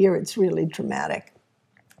been, but here it's really dramatic,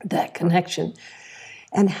 that connection.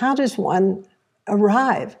 And how does one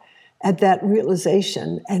arrive at that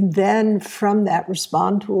realization and then from that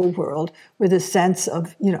respond to a world with a sense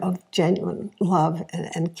of, of genuine love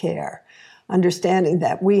and care, understanding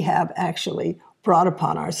that we have actually brought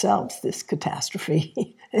upon ourselves this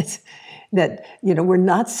catastrophe. That, we're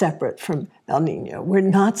not separate from El Nino. We're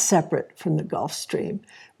not separate from the Gulf Stream.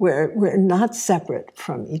 We're not separate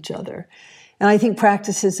from each other. And I think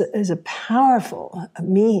practice is a powerful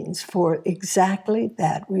means for exactly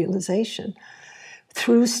that realization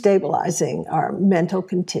through stabilizing our mental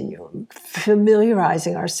continuum,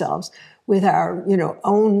 familiarizing ourselves with our,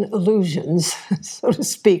 own illusions, so to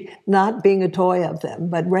speak, not being a toy of them,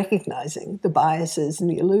 but recognizing the biases and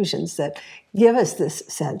the illusions that give us this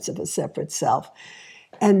sense of a separate self.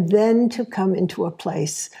 And then to come into a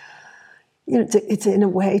place, it's in a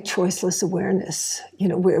way choiceless awareness,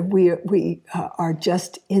 where we are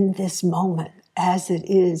just in this moment as it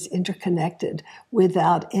is interconnected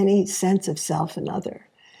without any sense of self and other.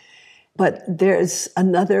 But there's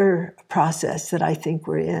another process that I think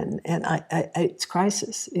we're in, and it's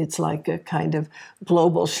crisis. It's like a kind of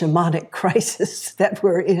global shamanic crisis that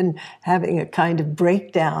we're in, having a kind of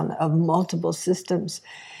breakdown of multiple systems.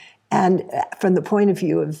 And from the point of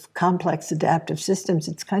view of complex adaptive systems,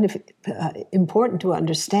 it's kind of important to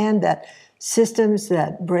understand that systems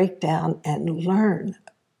that break down and learn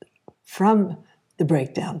from the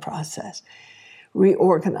breakdown process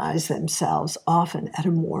reorganize themselves often at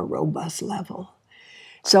a more robust level.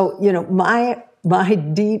 So, my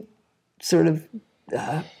deep sort of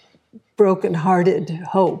broken-hearted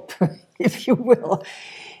hope, if you will,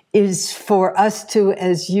 is for us to,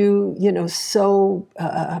 as you so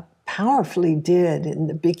powerfully did in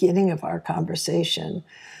the beginning of our conversation,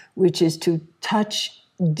 which is to touch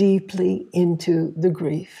deeply into the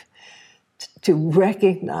grief, to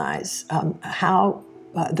recognize how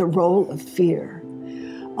the role of fear,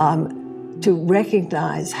 to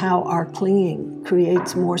recognize how our clinging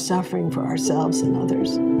creates more suffering for ourselves and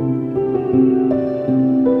others.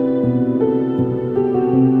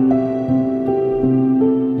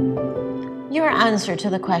 Your answer to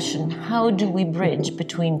the question, how do we bridge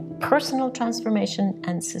between personal transformation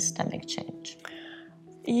and systemic change?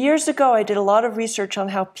 Years ago, I did a lot of research on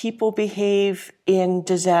how people behave in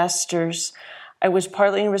disasters. I was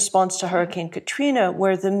partly in response to Hurricane Katrina,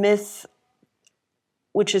 where the myth,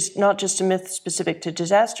 which is not just a myth specific to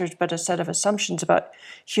disasters, but a set of assumptions about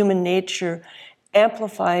human nature,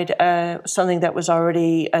 amplified something that was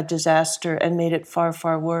already a disaster and made it far,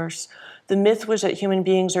 far worse. The myth was that human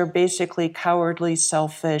beings are basically cowardly,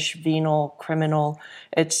 selfish, venal, criminal,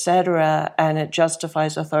 etc., and it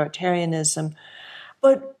justifies authoritarianism.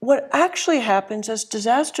 But what actually happens, as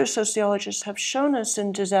disaster sociologists have shown us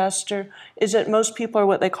in disaster, is that most people are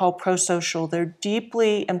what they call prosocial. They're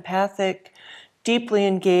deeply empathic, deeply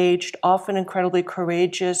engaged, often incredibly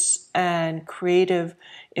courageous and creative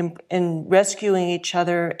in rescuing each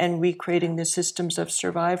other and recreating the systems of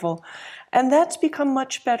survival. And that's become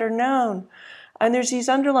much better known. And there's these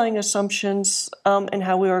underlying assumptions in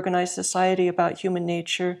how we organize society about human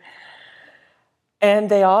nature. And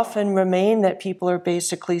they often remain that people are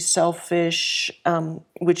basically selfish,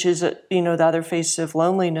 which is, the other face of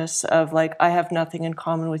loneliness of like, I have nothing in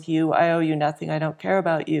common with you. I owe you nothing. I don't care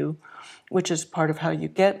about you, which is part of how you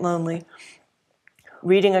get lonely.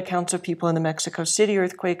 Reading accounts of people in the Mexico City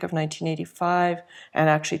earthquake of 1985 and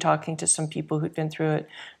actually talking to some people who'd been through it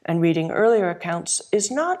and reading earlier accounts is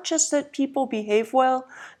not just that people behave well,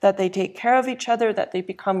 that they take care of each other, that they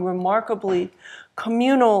become remarkably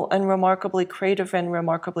communal and remarkably creative and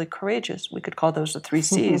remarkably courageous. We could call those the 3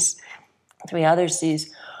 C's, 3 other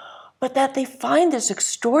C's. But that they find this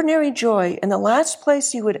extraordinary joy in the last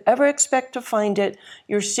place you would ever expect to find it.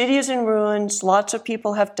 Your city is in ruins, lots of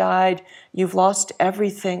people have died, you've lost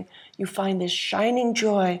everything. You find this shining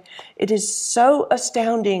joy. It is so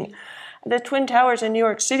astounding. The Twin Towers in New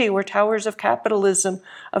York City were towers of capitalism,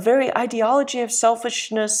 a very ideology of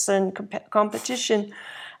selfishness and competition.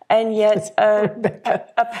 And yet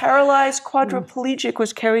a paralyzed quadriplegic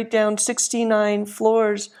was carried down 69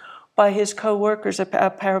 floors by his co-workers, a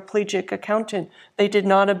paraplegic accountant. They did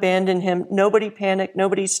not abandon him. Nobody panicked.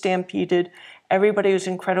 Nobody stampeded. Everybody was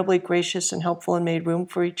incredibly gracious and helpful and made room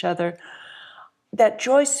for each other. That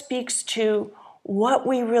joy speaks to what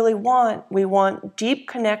we really want. We want deep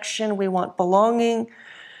connection. We want belonging.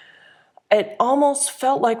 It almost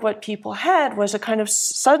felt like what people had was a kind of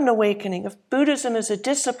sudden awakening. If Buddhism is a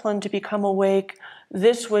discipline to become awake,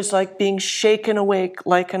 this was like being shaken awake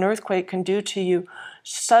like an earthquake can do to you.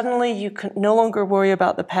 Suddenly, you can no longer worry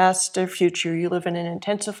about the past or future. You live in an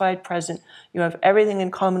intensified present. You have everything in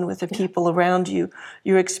common with the people around you.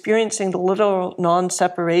 You're experiencing the literal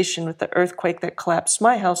non-separation with the earthquake that collapsed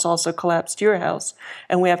my house also collapsed your house.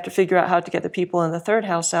 And we have to figure out how to get the people in the third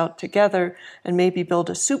house out together and maybe build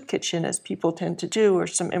a soup kitchen, as people tend to do, or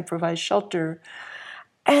some improvised shelter.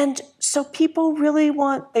 And so people really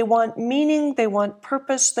want meaning, they want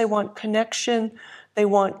purpose, they want connection, they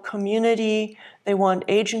want community, they want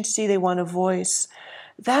agency, they want a voice.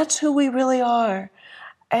 That's who we really are.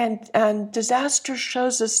 And disaster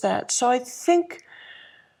shows us that. So I think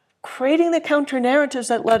creating the counter-narratives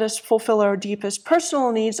that let us fulfill our deepest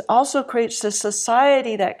personal needs also creates a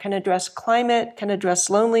society that can address climate, can address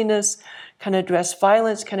loneliness, can address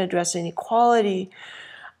violence, can address inequality.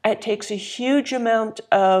 It takes a huge amount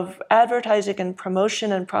of advertising and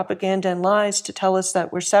promotion and propaganda and lies to tell us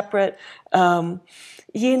that we're separate. And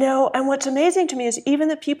what's amazing to me is even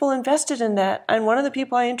the people invested in that, and one of the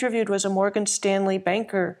people I interviewed was a Morgan Stanley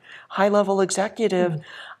banker, high-level executive.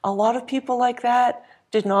 A lot of people like that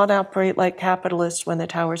did not operate like capitalists when the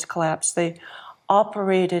towers collapsed. They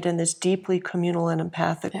operated in this deeply communal and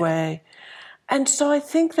empathic way. And so I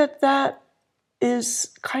think that is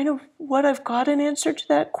kind of what I've got in answer to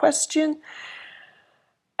that question.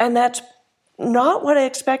 And that's not what I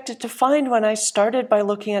expected to find when I started by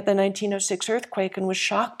looking at the 1906 earthquake and was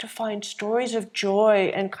shocked to find stories of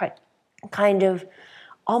joy and kind of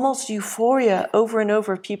almost euphoria over and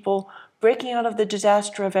over, people breaking out of the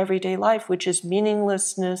disaster of everyday life, which is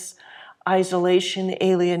meaninglessness, isolation,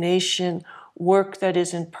 alienation, work that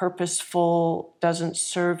isn't purposeful, doesn't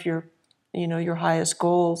serve your highest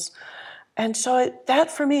goals. And so that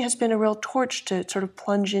for me has been a real torch to sort of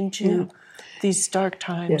plunge into these dark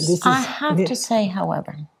times. I have to say,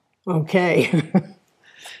 however. Okay.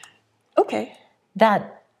 Okay.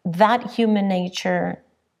 That human nature,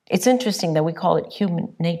 it's interesting that we call it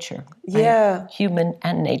human nature. Right? Yeah. Human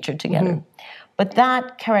and nature together. Mm-hmm. But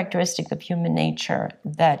that characteristic of human nature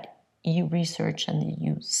that you researched and that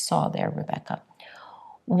you saw there, Rebecca,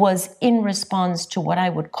 was in response to what I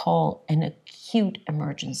would call an acute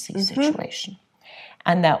emergency situation.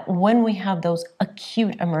 And that when we have those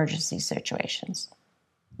acute emergency situations,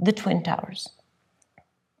 the Twin Towers,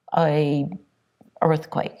 an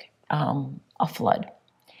earthquake, a flood,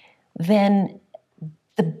 then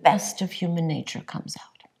the best of human nature comes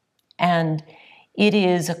out. And it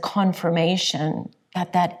is a confirmation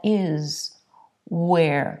that is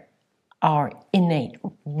where our innate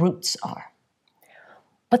roots are.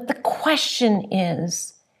 But the question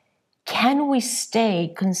is, can we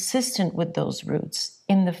stay consistent with those roots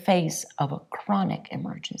in the face of a chronic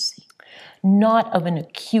emergency, not of an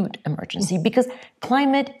acute emergency? Because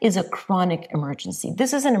climate is a chronic emergency.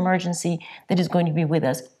 This is an emergency that is going to be with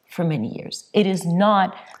us for many years. It is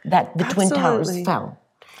not that the Twin Towers Absolutely. fell.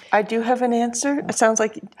 I do have an answer. It sounds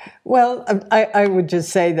like Well, I would just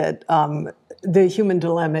say that the human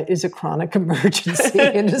dilemma is a chronic emergency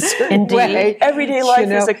in a certain Indeed. way. Everyday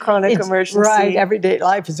life is a chronic It's- emergency. Right, everyday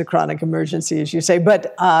life is a chronic emergency, as you say.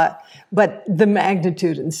 But the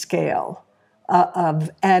magnitude and scale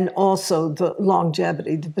and also the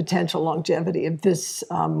longevity, the potential longevity of this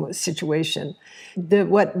situation.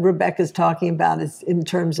 What Rebecca's talking about is in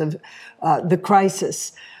terms of the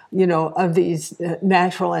crisis, of these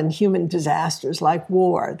natural and human disasters like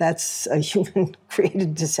war. That's a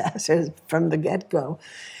human-created disaster from the get-go.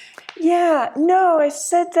 Yeah, no, I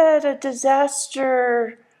said that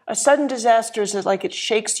a sudden disaster is like it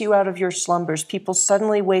shakes you out of your slumbers. People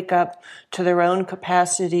suddenly wake up to their own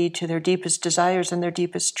capacity, to their deepest desires and their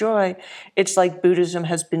deepest joy. It's like Buddhism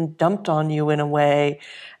has been dumped on you in a way.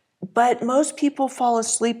 But most people fall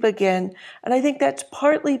asleep again. And I think that's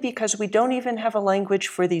partly because we don't even have a language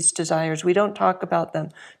for these desires. We don't talk about them.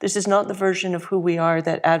 This is not the version of who we are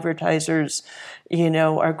that advertisers,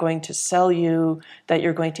 are going to sell you, that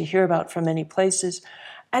you're going to hear about from many places.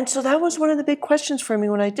 And so that was one of the big questions for me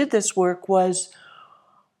when I did this work was,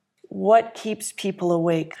 what keeps people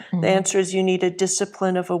awake? Mm-hmm. The answer is you need a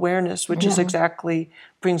discipline of awareness, which is exactly,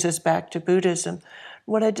 brings us back to Buddhism.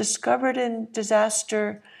 What I discovered in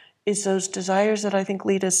disaster is those desires that I think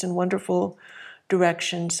lead us in wonderful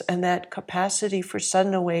directions, and that capacity for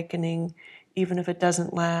sudden awakening, even if it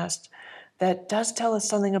doesn't last, that does tell us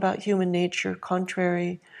something about human nature,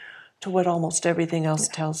 contrary to what almost everything else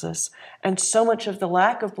tells us. And so much of the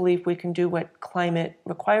lack of belief we can do what climate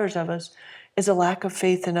requires of us is a lack of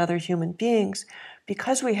faith in other human beings,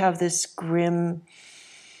 because we have this grim,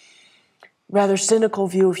 rather cynical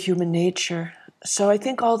view of human nature. So I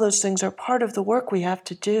think all those things are part of the work we have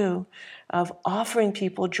to do, of offering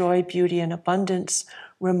people joy, beauty, and abundance,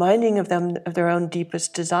 reminding them of their own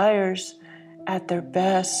deepest desires at their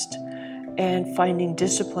best, and finding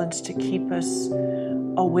disciplines to keep us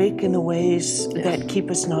awake in the ways that keep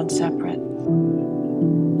us non-separate.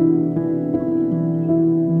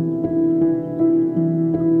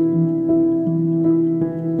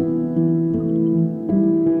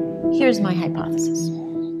 Here's my hypothesis.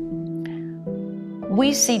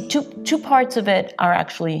 We see two parts of it are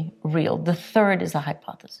actually real. The third is a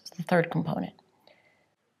hypothesis, the third component.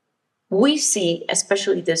 We see,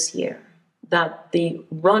 especially this year, that the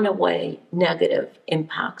runaway negative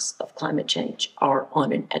impacts of climate change are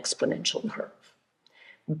on an exponential curve,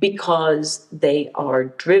 because they are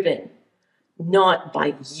driven not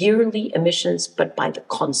by yearly emissions, but by the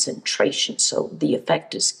concentration. So the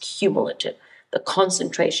effect is cumulative, the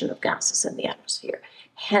concentration of gases in the atmosphere.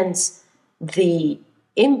 Hence, the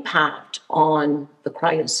impact on the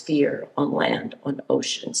cryosphere, on land, on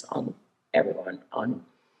oceans, on everyone,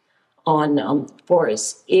 on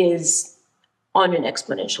forests is on an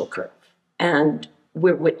exponential curve. And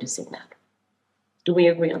we're witnessing that. Do we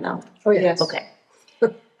agree on that? Oh, yes. Okay.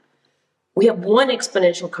 We have one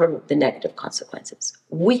exponential curve of the negative consequences.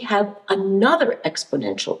 We have another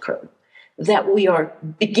exponential curve that we are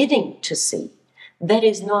beginning to see that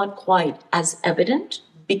is not quite as evident,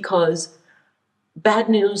 because bad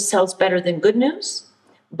news sells better than good news.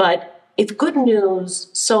 But if good news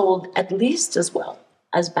sold at least as well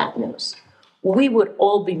as bad news, we would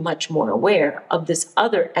all be much more aware of this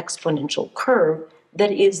other exponential curve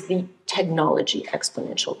that is the technology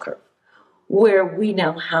exponential curve, where we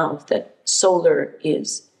now have that solar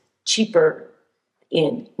is cheaper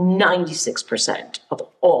in 96% of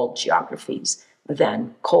all geographies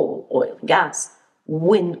than coal, oil, and gas.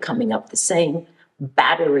 Wind coming up the same.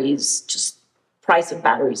 Batteries, just price of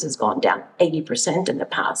batteries has gone down 80% in the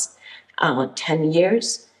past 10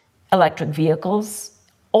 years. Electric vehicles,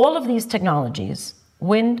 all of these technologies,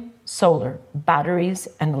 wind, solar, batteries,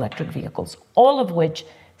 and electric vehicles, all of which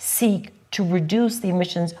seek to reduce the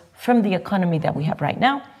emissions from the economy that we have right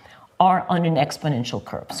now, are on an exponential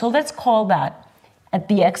curve. So let's call that at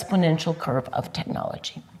the exponential curve of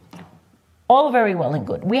technology. All very well and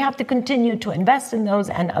good. We have to continue to invest in those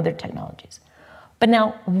and other technologies. But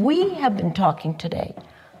now we have been talking today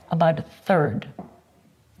about a third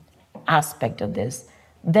aspect of this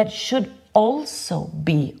that should also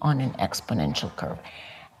be on an exponential curve.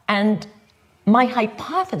 And my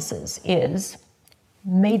hypothesis is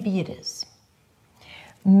maybe it is.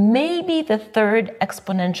 Maybe the third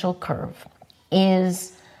exponential curve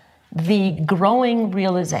is the growing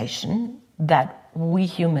realization that we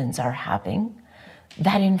humans are having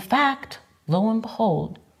that, in fact, lo and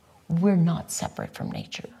behold, we're not separate from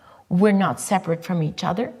nature. We're not separate from each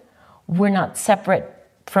other. We're not separate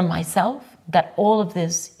from myself, that all of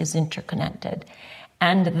this is interconnected.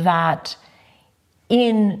 And that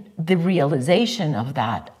in the realization of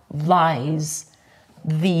that lies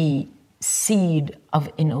the seed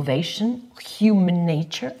of innovation, human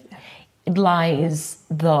nature. It lies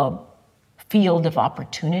the field of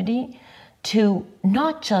opportunity to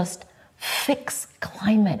not just fix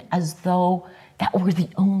climate as though that were the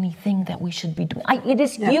only thing that we should be doing. It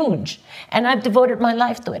is huge, and I've devoted my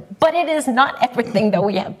life to it, but it is not everything that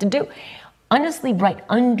we have to do. Honestly, right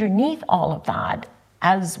underneath all of that,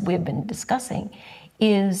 as we've been discussing,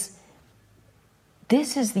 is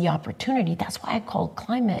this is the opportunity. That's why I call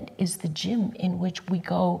climate is the gym in which we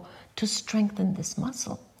go to strengthen this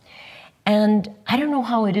muscle. And I don't know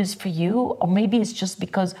how it is for you, or maybe it's just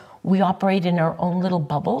because we operate in our own little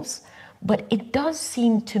bubbles, but it does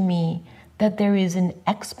seem to me that there is an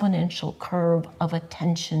exponential curve of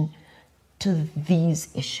attention to these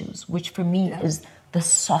issues, which for me is the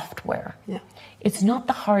software. Yeah. It's not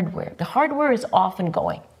the hardware. The hardware is often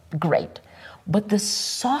going great, but the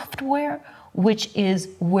software, which is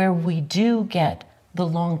where we do get the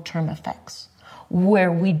long-term effects,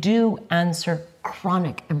 where we do answer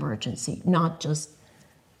chronic emergency, not just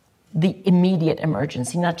the immediate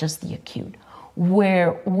emergency, not just the acute,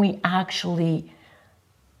 where we actually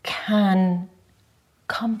can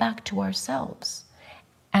come back to ourselves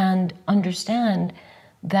and understand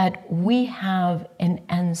that we have an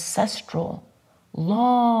ancestral,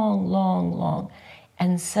 long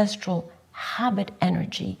ancestral habit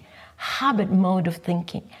energy, habit mode of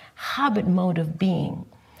thinking, habit mode of being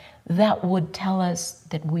that would tell us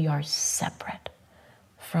that we are separate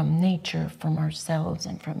from nature, from ourselves,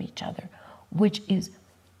 and from each other, which is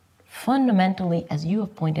fundamentally, as you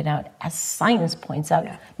have pointed out, as science points out,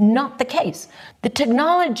 not the case. The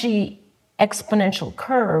technology exponential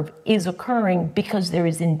curve is occurring because there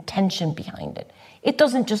is intention behind it. It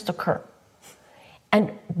doesn't just occur.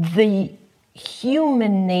 And the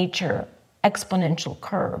human nature exponential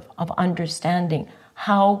curve of understanding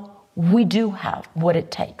how we do have what it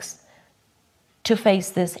takes to face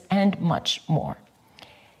this and much more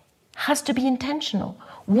has to be intentional.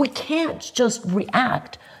 We can't just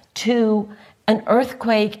react to an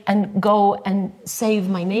earthquake and go and save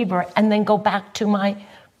my neighbor and then go back to my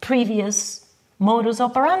previous modus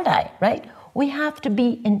operandi, right? We have to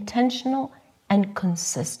be intentional and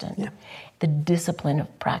consistent. Yeah. The discipline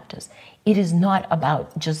of practice. It is not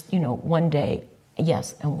about just, one day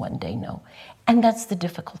yes and one day no. And that's the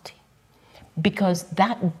difficulty, because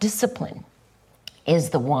that discipline is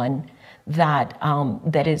the one that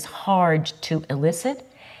that is hard to elicit.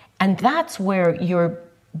 And that's where your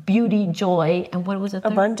beauty, joy, and what was it?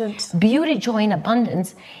 Abundance. Beauty, joy, and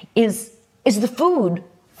abundance is the food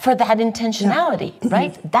for that intentionality,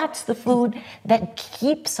 right? That's the food that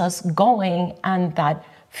keeps us going and that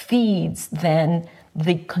feeds then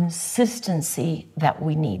the consistency that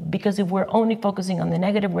we need. Because if we're only focusing on the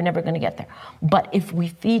negative, we're never going to get there. But if we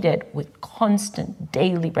feed it with constant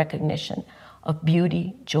daily recognition of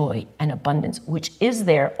beauty, joy, and abundance, which is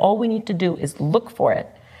there, all we need to do is look for it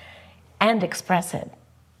and express it,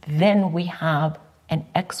 then we have an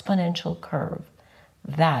exponential curve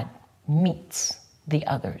that meets the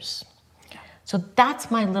others. So that's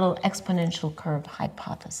my little exponential curve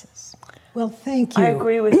hypothesis. Well, thank you. I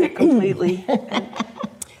agree with it completely.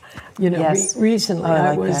 Yes. Recently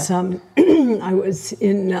I was I was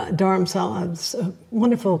in Dharamsala, a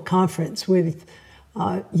wonderful conference with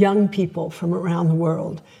young people from around the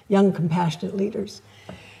world, young compassionate leaders.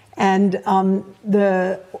 And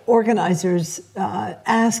the organizers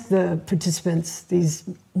asked the participants, these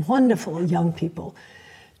wonderful young people,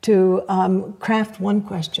 to craft one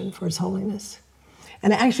question for His Holiness.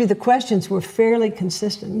 And actually the questions were fairly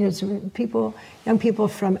consistent. So young people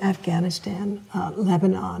from Afghanistan,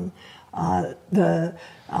 Lebanon, the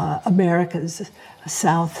Americas,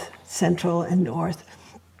 South, Central, and North,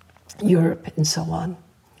 Europe, and so on.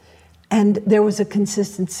 And there was a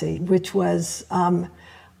consistency, which was,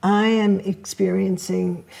 I am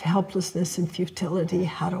experiencing helplessness and futility.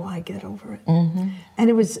 How do I get over it? Mm-hmm. And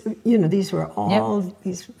it was, these were all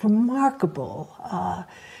these remarkable,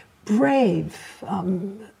 brave,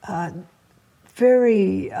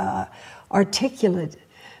 very articulate,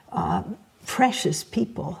 precious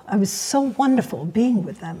people. It was so wonderful being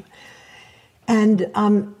with them.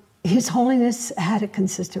 And His Holiness had a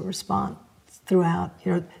consistent response throughout.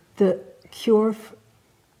 The cure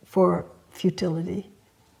for futility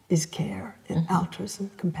is care and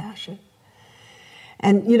altruism, compassion.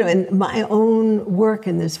 And, in my own work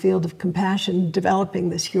in this field of compassion, developing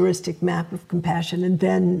this heuristic map of compassion, and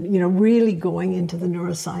then, really going into the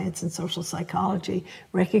neuroscience and social psychology,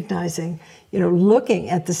 recognizing, looking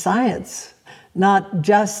at the science, not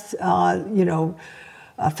just,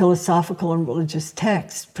 philosophical and religious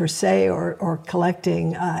texts per se, or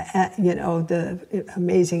collecting, the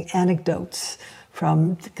amazing anecdotes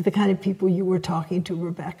from the kind of people you were talking to,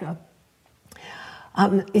 Rebecca.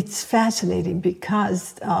 It's fascinating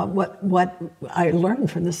because what I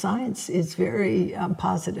learned from the science is very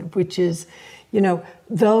positive, which is,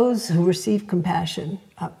 those who receive compassion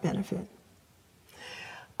benefit.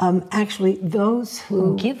 Actually, those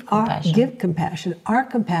who give compassion are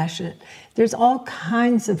compassionate. There's all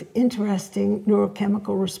kinds of interesting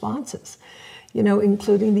neurochemical responses,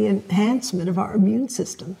 including the enhancement of our immune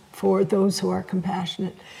system for those who are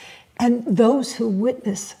compassionate. And those who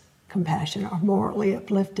witness compassion are morally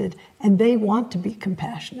uplifted, and they want to be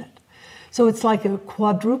compassionate. So it's like a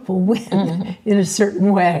quadruple win in a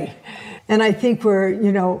certain way. And I think we're,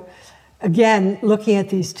 again, looking at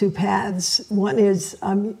these two paths. One is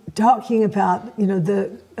talking about,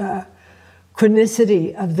 the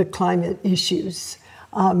chronicity of the climate issues,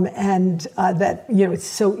 and that, it's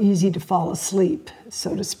so easy to fall asleep,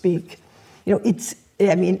 so to speak.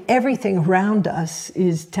 Everything around us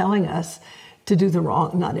is telling us to do the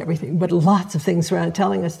wrong, not everything, but lots of things around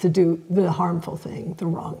telling us to do the harmful thing, the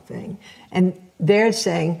wrong thing. And they're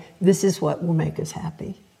saying, this is what will make us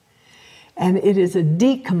happy. And it is a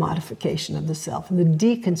decommodification of the self and the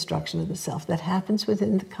deconstruction of the self that happens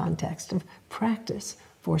within the context of practice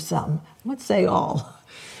for some. I won't say all,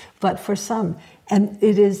 but for some. And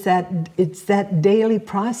it's that daily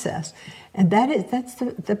process. And that's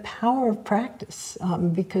the power of practice,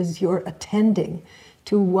 because you're attending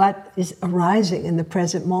to what is arising in the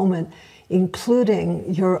present moment,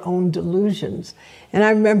 including your own delusions. And I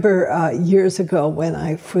remember years ago when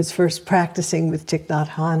I was first practicing with Thich Nhat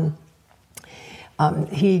Hanh,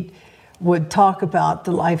 he would talk about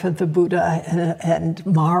the life of the Buddha and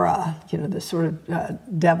Mara, the sort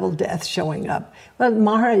of devil death showing up. Well,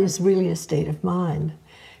 Mara is really a state of mind.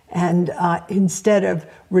 And instead of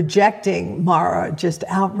rejecting Mara just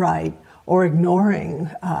outright or ignoring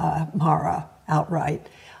Mara outright,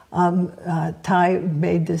 Thay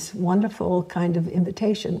made this wonderful kind of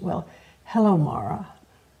invitation. Well, hello, Mara,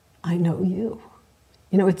 I know you.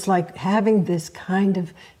 It's like having this kind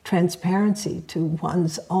of transparency to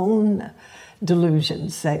one's own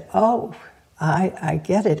delusions. Say, oh, I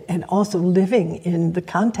get it. And also living in the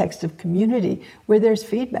context of community where there's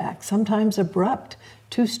feedback, sometimes abrupt,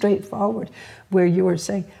 too straightforward, where you are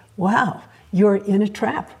saying, wow, you're in a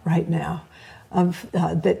trap right now.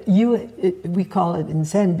 We call it in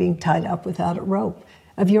Zen being tied up without a rope,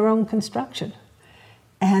 of your own construction.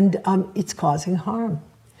 And it's causing harm.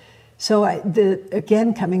 So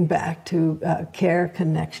again, coming back to care,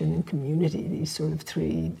 connection, and community, these sort of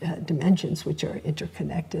three dimensions which are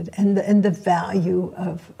interconnected, and the value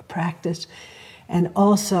of practice, and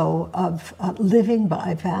also of living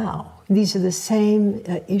by vow. These are the same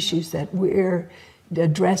issues that we're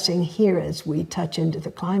addressing here as we touch into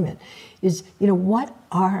the climate, is, what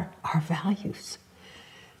are our values?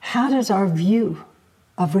 How does our view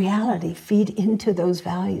of reality feed into those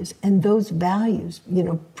values? And those values,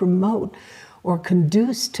 promote or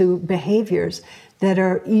conduce to behaviors that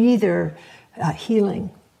are either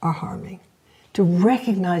healing or harming. To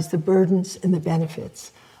recognize the burdens and the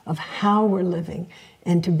benefits of how we're living,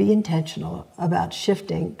 and to be intentional about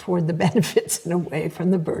shifting toward the benefits and away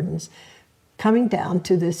from the burdens, coming down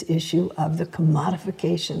to this issue of the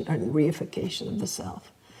commodification and reification of the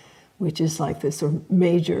self, which is like this sort of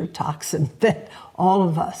major toxin that all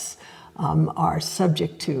of us are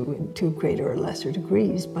subject to greater or lesser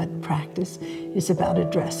degrees, but practice is about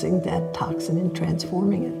addressing that toxin and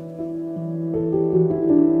transforming it.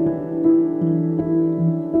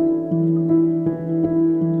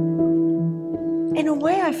 In a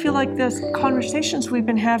way, I feel like the conversations we've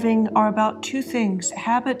been having are about two things: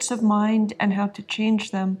 habits of mind and how to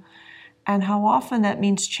change them, and how often that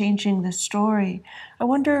means changing the story. I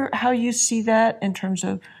wonder how you see that in terms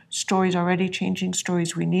of stories already changing,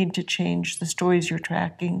 stories we need to change, the stories you're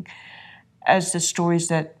tracking as the stories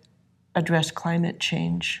that address climate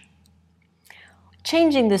change.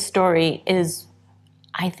 Changing the story is,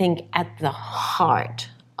 I think, at the heart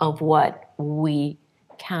of what we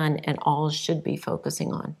can and all should be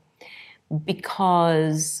focusing on.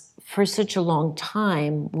 Because for such a long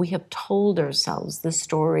time, we have told ourselves the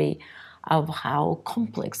story of how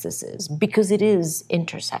complex this is, because it is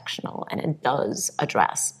intersectional and it does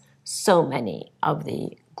address so many of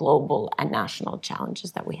the global and national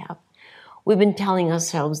challenges that we have. We've been telling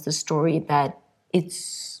ourselves the story that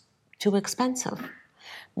it's too expensive,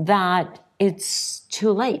 that it's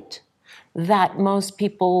too late, that most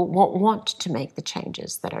people won't want to make the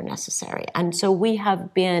changes that are necessary. And so we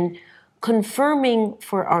have been confirming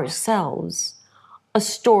for ourselves a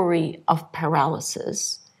story of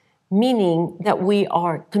paralysis, meaning that we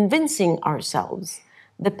are convincing ourselves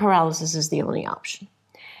that paralysis is the only option.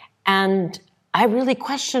 And I really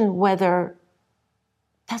question whether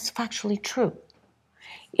that's factually true.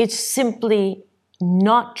 It's simply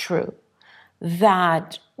not true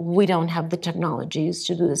that we don't have the technologies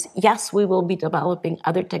to do this. Yes, we will be developing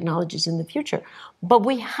other technologies in the future, but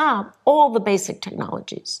we have all the basic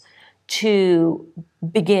technologies to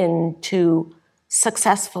begin to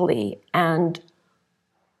successfully and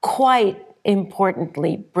quite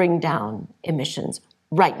importantly bring down emissions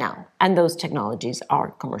right now. And those technologies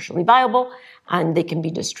are commercially viable and they can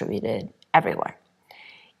be distributed everywhere.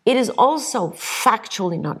 It is also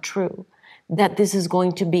factually not true that this is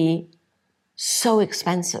going to be so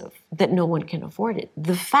expensive that no one can afford it.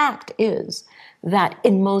 The fact is that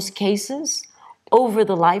in most cases, over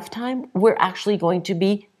the lifetime, we're actually going to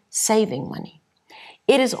be saving money.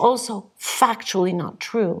 It is also factually not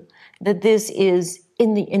true that this is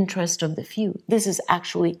in the interest of the few. This is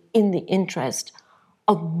actually in the interest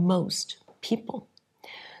of most people.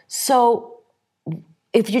 So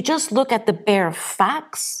if you just look at the bare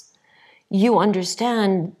facts, you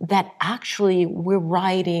understand that actually we're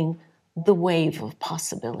riding the wave of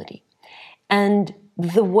possibility. And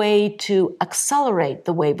the way to accelerate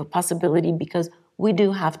the wave of possibility, because we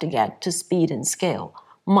do have to get to speed and scale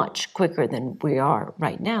much quicker than we are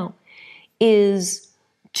right now, is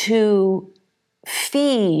to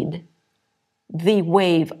feed the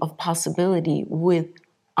wave of possibility with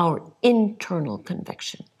our internal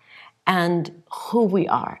conviction and who we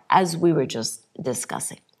are, as we were just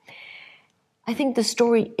discussing. I think the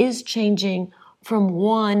story is changing from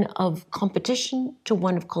one of competition to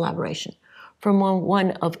one of collaboration, from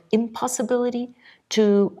one of impossibility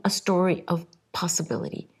to a story of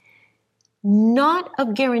possibility, not a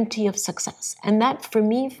guarantee of success. And that, for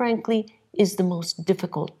me, frankly, is the most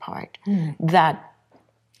difficult part that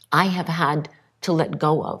I have had to let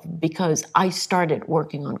go of, because I started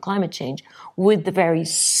working on climate change with the very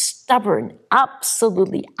stubborn,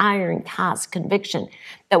 absolutely iron-cast conviction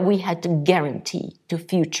that we had to guarantee to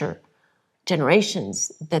future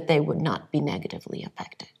generations that they would not be negatively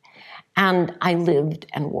affected. And I lived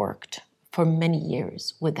and worked for many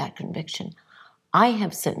years with that conviction. I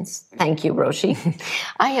have since, thank you, Roshi,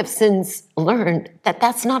 I have since learned that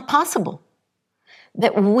that's not possible,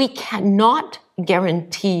 that we cannot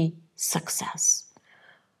guarantee success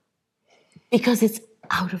because it's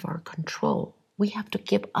out of our control. We have to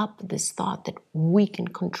give up this thought that we can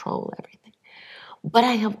control everything. But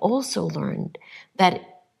I have also learned that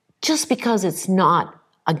just because it's not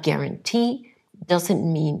a guarantee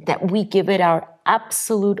doesn't mean that we give it our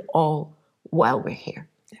absolute all while we're here.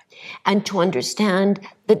 Yeah. And to understand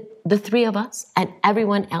that the three of us and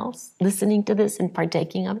everyone else listening to this and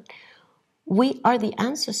partaking of it, we are the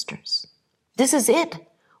ancestors. This is it.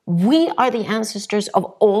 We are the ancestors of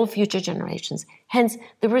all future generations. Hence,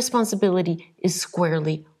 the responsibility is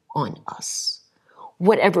squarely on us.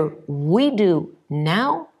 Whatever we do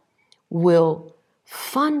now will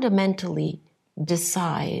fundamentally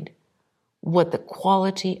decide what the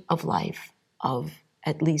quality of life of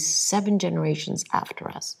at least 7 generations after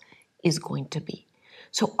us is going to be.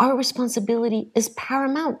 So our responsibility is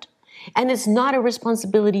paramount. And it's not a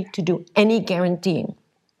responsibility to do any guaranteeing,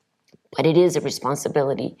 but it is a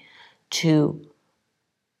responsibility to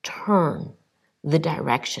turn the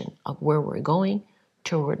direction of where we're going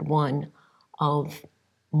toward one of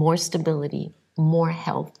more stability, more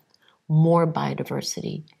health, more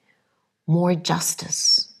biodiversity, more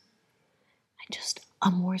justice, and just a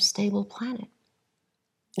more stable planet.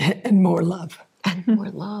 And more love. And more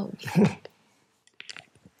love.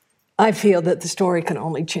 I feel that the story can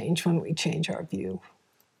only change when we change our view.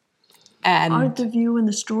 And aren't the view and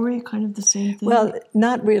the story kind of the same thing? Well,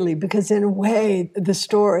 not really, because in a way, the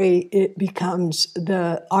story, it becomes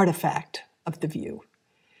the artifact of the view.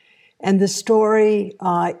 And the story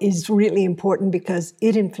is really important because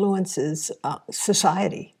it influences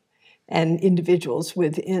society and individuals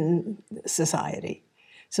within society.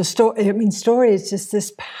 So story is just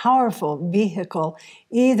this powerful vehicle,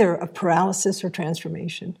 either of paralysis or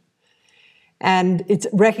transformation. And it's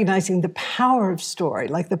recognizing the power of story,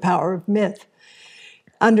 like the power of myth.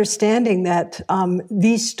 Understanding that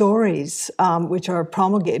these stories, which are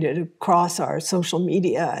promulgated across our social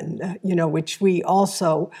media and, which we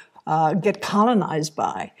also get colonized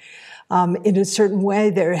by, in a certain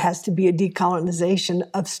way, there has to be a decolonization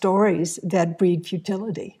of stories that breed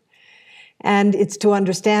futility. And it's to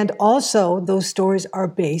understand also those stories are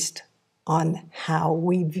based on how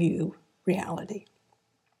we view reality.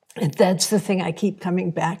 And that's the thing I keep coming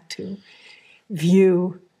back to.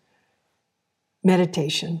 View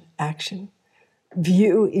meditation, action.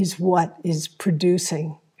 View is what is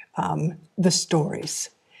producing the stories.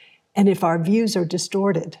 And if our views are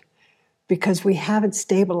distorted, because we haven't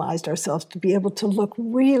stabilized ourselves to be able to look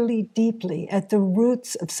really deeply at the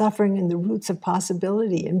roots of suffering and the roots of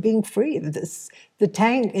possibility and being free of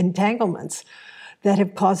the entanglements that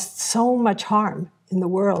have caused so much harm in the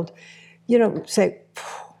world,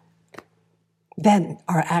 then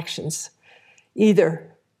our actions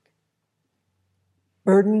either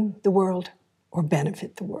burden the world or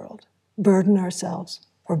benefit the world, burden ourselves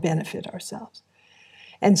or benefit ourselves.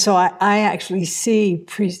 And so I actually see,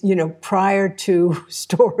 prior to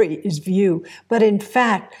story is view, but in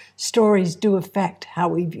fact, stories do affect how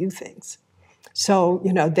we view things. So,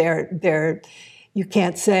 you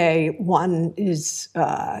can't say one is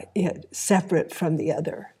separate from the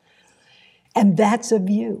other. And that's a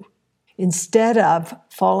view. Instead of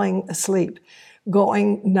falling asleep,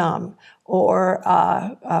 going numb, or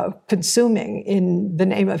consuming in the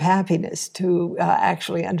name of happiness, to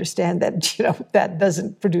actually understand that that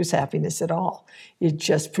doesn't produce happiness at all. It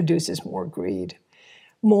just produces more greed.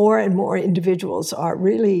 More and more individuals are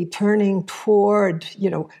really turning toward,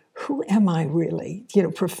 who am I really?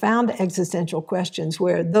 Profound existential questions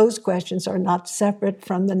where those questions are not separate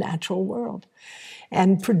from the natural world,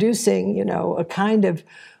 and producing, a kind of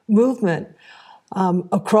movement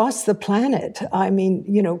across the planet. I mean,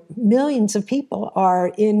 millions of people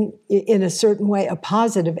are in a certain way a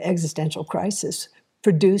positive existential crisis,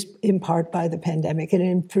 produced in part by the pandemic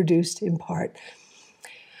and produced in part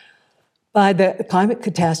by the climate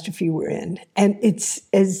catastrophe we're in. And it's,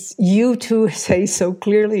 as you two say so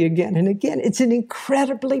clearly again and again, it's an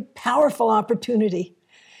incredibly powerful opportunity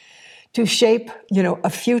to shape, a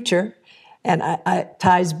future. And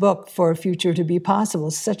Ty's book, For a Future to Be Possible,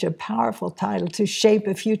 is such a powerful title, to shape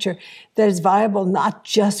a future that is viable not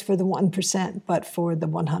just for the 1%, but for the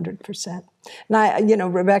 100%.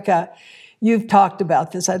 And Rebecca, you've talked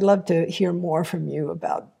about this. I'd love to hear more from you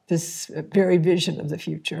about this very vision of the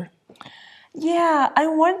future. Yeah,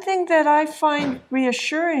 and one thing that I find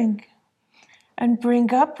reassuring and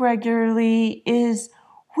bring up regularly is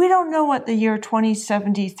we don't know what the year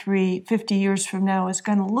 2073, 50 years from now, is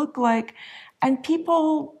going to look like, and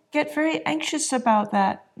people get very anxious about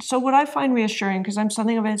that. So what I find reassuring, because I'm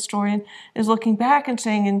something of a historian, is looking back and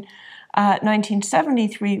saying in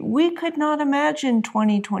 1973, we could not imagine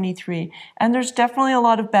 2023. And there's definitely a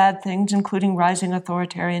lot of bad things, including rising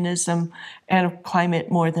authoritarianism and climate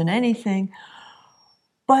more than anything.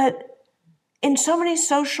 But in so many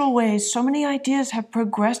social ways, so many ideas have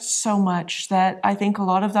progressed so much that I think a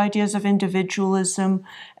lot of the ideas of individualism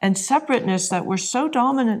and separateness that were so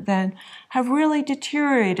dominant then have really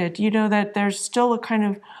deteriorated. That there's still a kind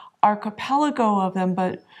of archipelago of them,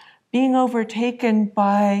 but being overtaken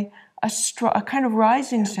by a kind of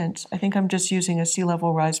rising sense. I think I'm just using a sea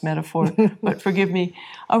level rise metaphor, but forgive me.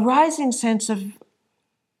 A rising sense of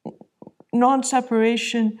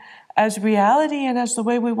non-separation as reality and as the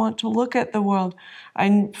way we want to look at the world.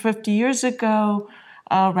 50 years ago,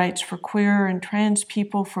 rights for queer and trans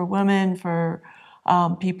people, for women, for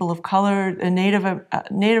people of color, the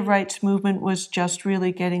native rights movement was just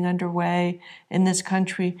really getting underway in this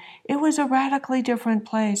country. It was a radically different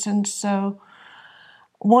place. And so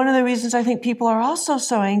one of the reasons I think people are also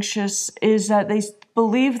so anxious is that they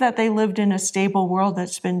believe that they lived in a stable world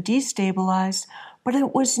that's been destabilized, but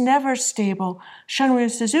it was never stable.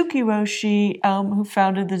 Shunryu Suzuki Roshi, who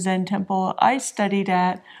founded the Zen temple I studied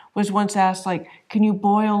at, was once asked, can you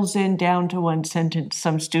boil Zen down to one sentence?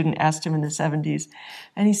 Some student asked him in the 70s.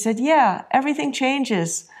 And he said, yeah, everything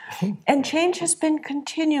changes. And change has been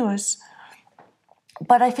continuous.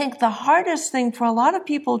 But I think the hardest thing for a lot of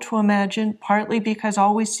people to imagine, partly because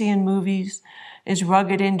all we see in movies is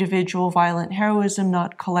rugged individual violent heroism,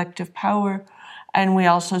 not collective power, and we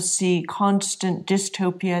also see constant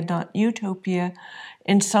dystopia, not utopia.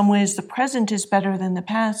 In some ways, the present is better than the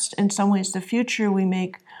past. In some ways, the future we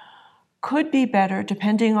make could be better,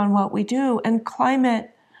 depending on what we do. And climate,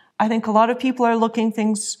 I think a lot of people are looking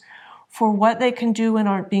things for what they can do and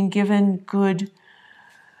aren't being given good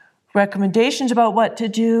recommendations about what to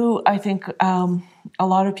do. I think a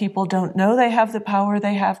lot of people don't know they have the power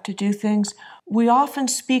they have to do things. We often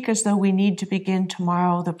speak as though we need to begin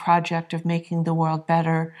tomorrow the project of making the world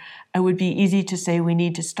better. It would be easy to say we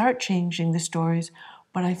need to start changing the stories,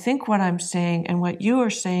 but I think what I'm saying and what you are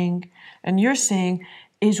saying and you're saying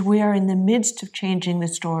is we are in the midst of changing the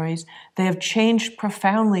stories. They have changed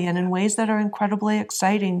profoundly and in ways that are incredibly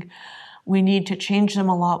exciting. We need to change them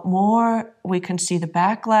a lot more. We can see the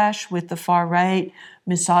backlash with the far right,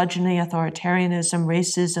 misogyny, authoritarianism,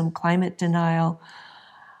 racism, climate denial.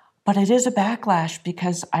 But it is a backlash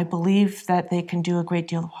because I believe that they can do a great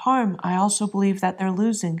deal of harm. I also believe that they're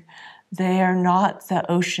losing. They are not the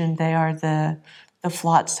ocean. They are the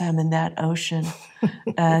flotsam in that ocean.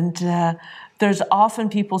 And there's often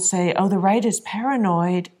people say, oh, the right is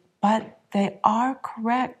paranoid, but they are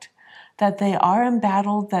correct that they are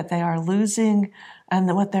embattled, that they are losing, and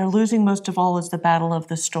that what they're losing most of all is the battle of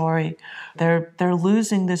the story. They're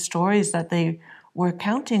losing the stories that they were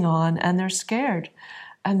counting on, and they're scared.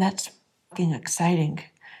 And that's fucking exciting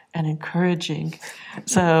and encouraging.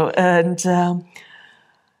 So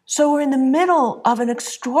we're in the middle of an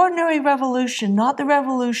extraordinary revolution, not the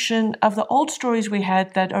revolution of the old stories we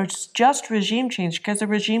had that are just regime change, because the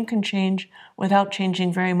regime can change without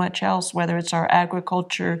changing very much else, whether it's our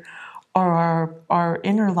agriculture or our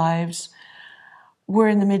inner lives. We're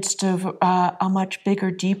in the midst of a much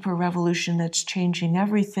bigger, deeper revolution that's changing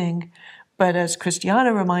everything. But as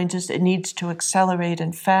Christiana reminds us, it needs to accelerate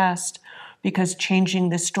and fast, because changing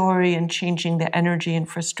the story and changing the energy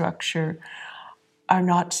infrastructure are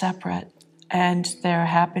not separate, and they're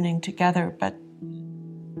happening together, but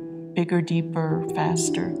bigger, deeper,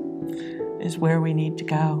 faster is where we need to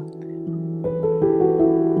go.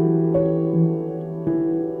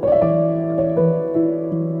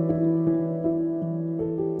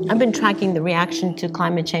 I've been tracking the reaction to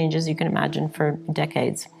climate change, as you can imagine, for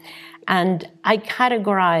decades. And I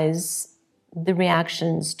categorize the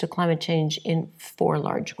reactions to climate change in 4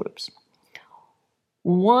 large groups.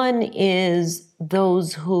 One is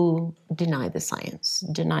those who deny the science,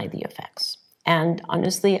 deny the effects. And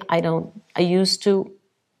honestly, I used to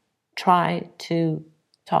try to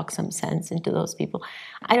talk some sense into those people.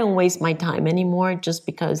 I don't waste my time anymore just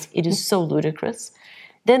because it is so ludicrous.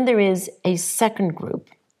 Then there is a second group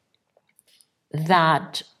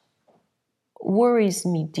that worries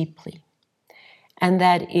me deeply, and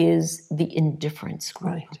that is the indifference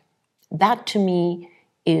group. Right. That to me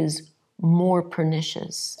is more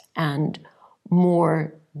pernicious and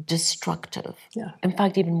more destructive, in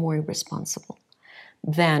fact, even more irresponsible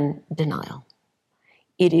than denial.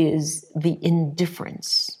 It is the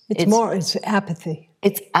indifference. It's apathy.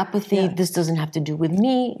 It's apathy. Yeah. This doesn't have to do with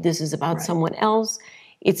me. This is about someone else.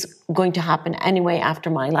 It's going to happen anyway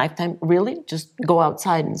after my lifetime. Really? Just go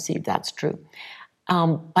outside and see if that's true.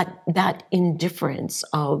 But that indifference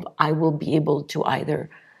of I will be able to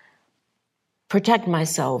either protect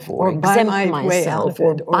myself or exempt myself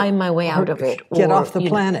or buy my way out of it. Get off the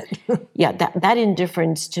planet. Yeah, that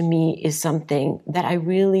indifference to me is something that I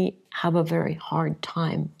really have a very hard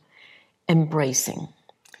time embracing.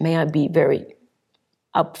 May I be very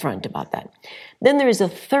upfront about that. Then there is a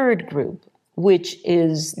third group, which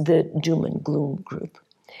is the doom and gloom group.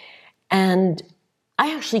 And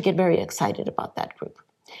I actually get very excited about that group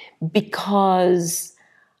because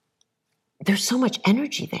there's so much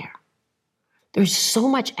energy there. There's so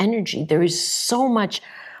much energy. There is so much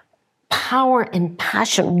power and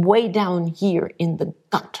passion way down here in the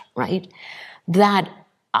gut, right? That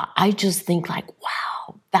I just think like,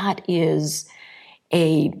 wow, that is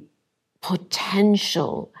a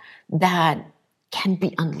potential that can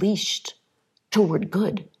be unleashed toward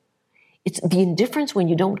good. It's the indifference when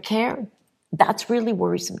you don't care. That's really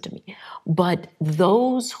worrisome to me. But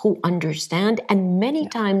those who understand, and many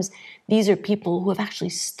times these are people who have actually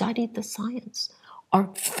studied the science, are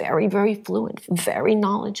very, very fluent, very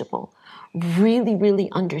knowledgeable, really, really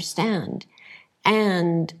understand,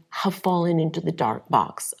 and have fallen into the dark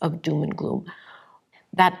box of doom and gloom.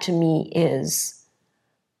 That to me is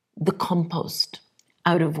the compost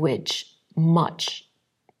out of which much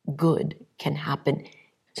good can happen.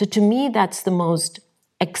 So to me, that's the most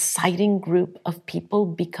exciting group of people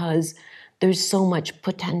because there's so much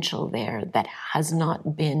potential there that has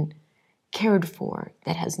not been cared for,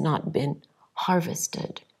 that has not been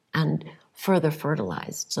harvested and further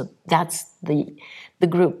fertilized. So that's the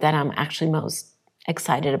group that I'm actually most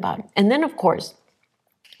excited about. And then, of course,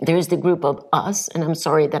 there's the group of us, and I'm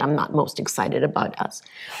sorry that I'm not most excited about us,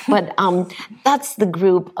 but that's the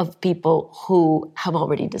group of people who have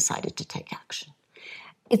already decided to take action.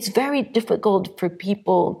 It's very difficult for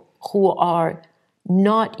people who are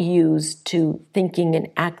not used to thinking and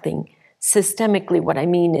acting systemically. What I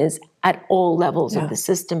mean is at all levels of the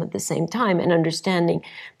system at the same time, and understanding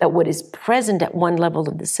that what is present at one level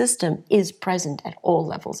of the system is present at all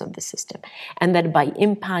levels of the system. And that by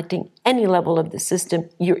impacting any level of the system,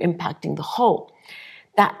 you're impacting the whole.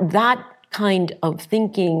 That kind of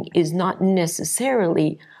thinking is not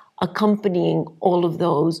necessarily accompanying all of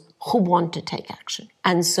those who want to take action.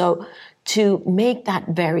 And so to make that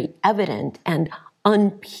very evident and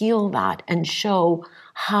unpeel that and show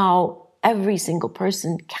how every single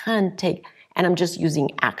person can take and I'm just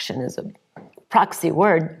using action as a proxy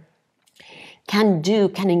word, can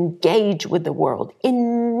engage with the world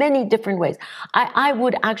in many different ways. I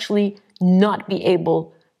would actually not be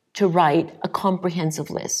able to write a comprehensive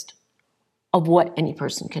list of what any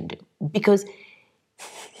person can do, because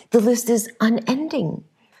the list is unending.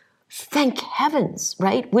 Thank heavens,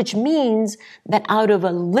 right? Which means that out of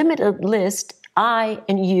a limited list, I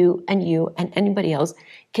and you and anybody else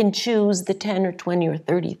can choose the 10 or 20 or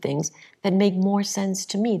 30 things that make more sense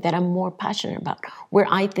to me, that I'm more passionate about, where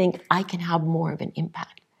I think I can have more of an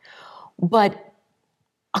impact. But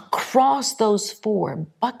across those 4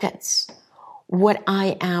 buckets, what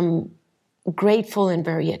I am grateful and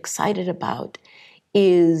very excited about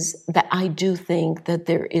is that I do think that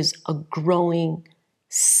there is a growing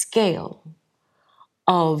scale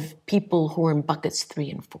of people who are in buckets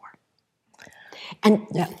 3 and 4. And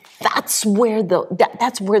that's where the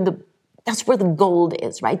gold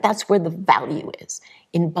is, right? That's where the value is,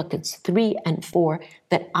 in buckets 3 and 4,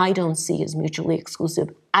 that I don't see as mutually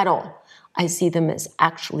exclusive at all. I see them as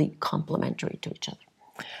actually complementary to each other.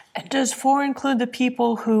 And does 4 include the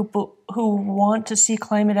people who want to see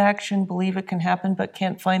climate action, believe it can happen, but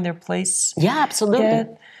can't find their place? Yeah,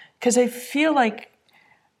 absolutely. Because I feel like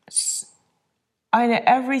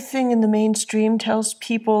everything in the mainstream tells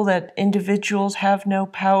people that individuals have no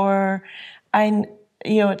power,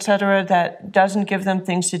 et cetera, that doesn't give them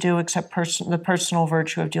things to do except the personal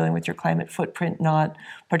virtue of dealing with your climate footprint, not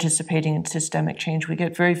participating in systemic change. We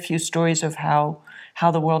get very few stories of how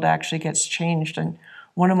the world actually gets changed. And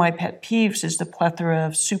one of my pet peeves is the plethora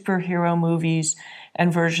of superhero movies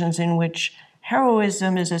and versions in which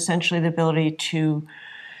heroism is essentially the ability to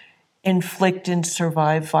inflict and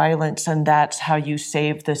survive violence, and that's how you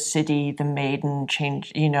save the city, the maiden,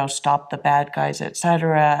 change, stop the bad guys,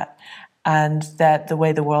 etc. And that the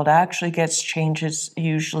way the world actually gets changed is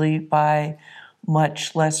usually by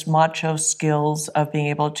much less macho skills of being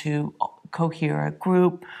able to cohere a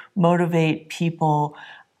group, motivate people,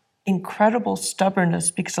 incredible stubbornness,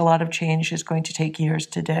 because a lot of change is going to take years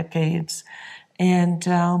to decades. And,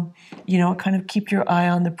 kind of keep your eye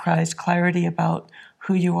on the prize, clarity about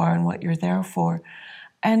who you are and what you're there for.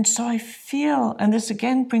 And so I feel, and this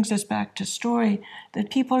again brings us back to story, that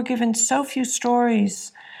people are given so few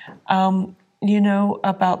stories,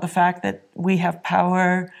 about the fact that we have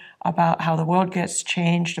power, about how the world gets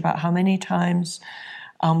changed, about how many times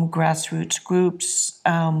grassroots groups,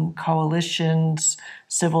 coalitions,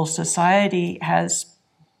 civil society has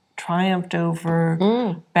triumphed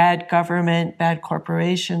over bad government, bad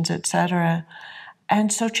corporations, etc.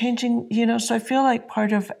 And so changing, so I feel like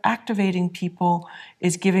part of activating people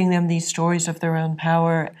is giving them these stories of their own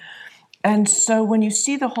power. And so when you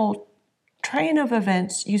see the whole train of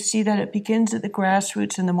events, you see that it begins at the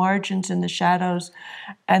grassroots, in the margins, in the shadows,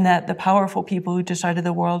 and that the powerful people who decided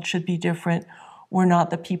the world should be different were not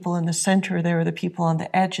the people in the center, they were the people on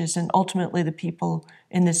the edges, and ultimately the people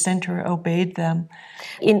in the center obeyed them.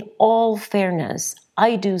 In all fairness,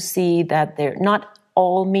 I do see that they're not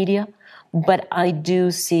all media, but I do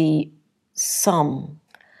see some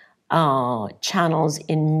channels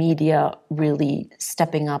in media really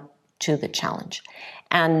stepping up to the challenge.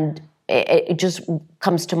 And it just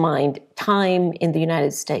comes to mind, Time in the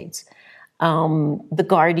United States, The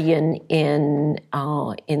Guardian in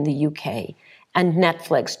the UK, and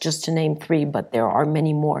Netflix, just to name 3, but there are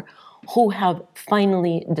many more, who have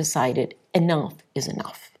finally decided enough is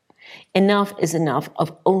enough. Enough is enough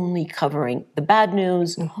of only covering the bad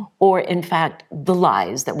news, or in fact, the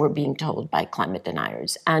lies that we're being told by climate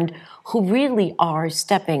deniers, and who really are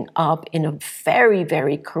stepping up in a very,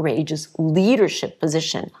 very courageous leadership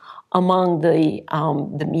position among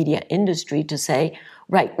the media industry to say,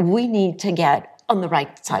 right, we need to get on the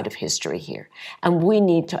right side of history here, and we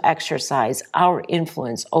need to exercise our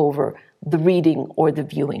influence over the reading or the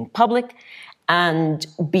viewing public and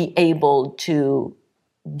be able to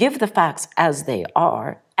give the facts as they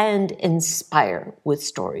are and inspire with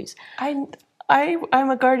stories. I'm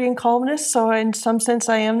a Guardian columnist, so in some sense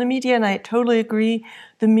I am the media, and I totally agree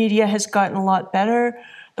the media has gotten a lot better.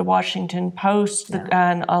 The Washington Post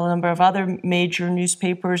and a number of other major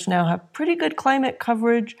newspapers now have pretty good climate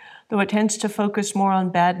coverage, though it tends to focus more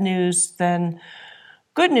on bad news than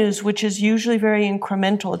good news, which is usually very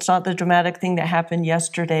incremental. It's not the dramatic thing that happened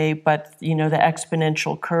yesterday, but the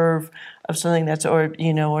exponential curve of something that's, or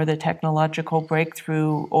the technological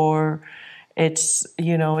breakthrough, or it's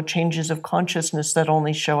changes of consciousness that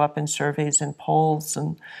only show up in surveys and polls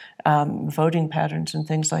and voting patterns and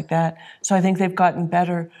things like that. So I think they've gotten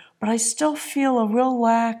better, but I still feel a real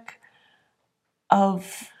lack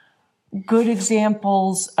of good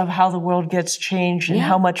examples of how the world gets changed and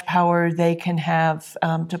how much power they can have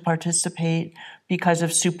to participate because of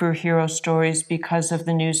superhero stories, because of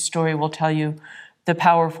the news story will tell you the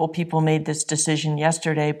powerful people made this decision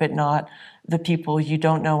yesterday, but not the people you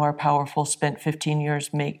don't know are powerful, spent 15 years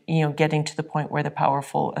getting to the point where the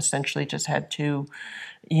powerful essentially just had to,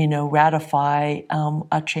 ratify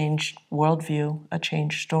a changed worldview, a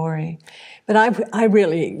changed story. But I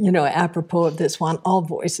really, apropos of this, want all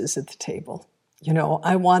voices at the table.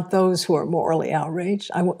 I want those who are morally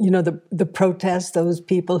outraged. I want, the protests, those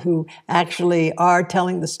people who actually are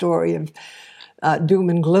telling the story of doom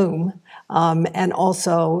and gloom, and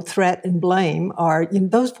also threat and blame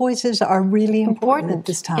those voices are really important at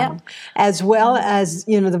this time, as well as,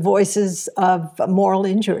 the voices of moral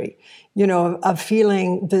injury, of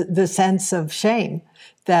feeling the sense of shame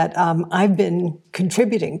that I've been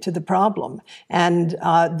contributing to the problem, and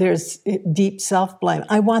there's deep self-blame.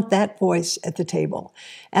 I want that voice at the table.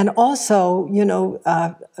 And also,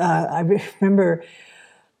 I remember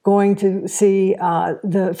going to see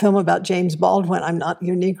the film about James Baldwin, I'm Not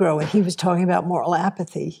Your Negro, and he was talking about moral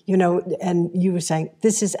apathy, and you were saying,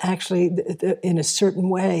 this is actually, in a certain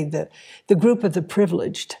way, the group of the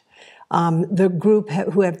privileged, the group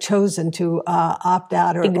who have chosen to opt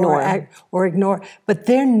out or ignore. But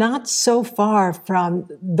they're not so far from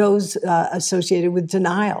those associated with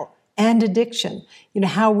denial and addiction,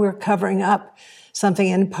 how we're covering up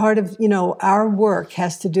something. And part of, our work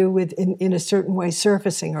has to do with, in a certain way,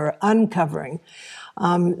 surfacing or uncovering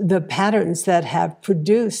the patterns that have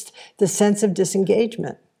produced the sense of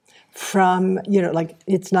disengagement from, like,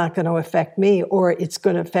 it's not going to affect me, or it's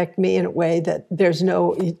going to affect me in a way that there's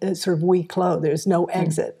no sort of weak flow, there's no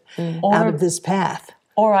exit out of this path.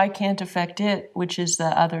 Or I can't affect it, which is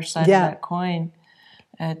the other side of that coin.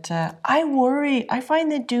 I worry, I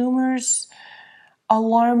find the doomers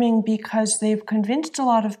alarming because they've convinced a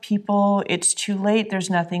lot of people it's too late, there's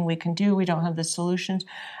nothing we can do, we don't have the solutions.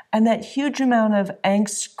 And that huge amount of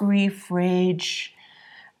angst, grief, rage,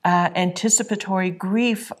 anticipatory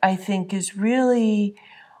grief, I think, is really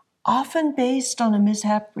often based on a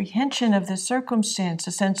misapprehension of the circumstance,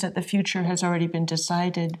 a sense that the future has already been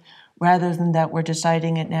decided rather than that we're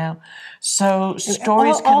deciding it now. So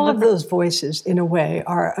stories all of those voices, in a way,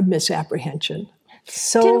 are a misapprehension.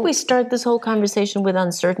 So didn't we start this whole conversation with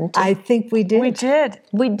uncertainty? I think we did.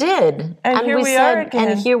 We did. And here we are again.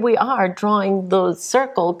 And here we are drawing the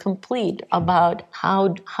circle complete about how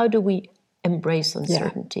do we embrace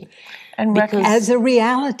uncertainty. And as a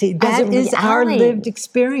reality. That is our lived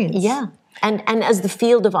experience. Yeah. And as the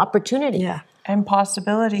field of opportunity. Yeah. And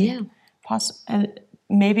possibility. Yeah. And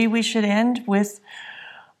maybe we should end with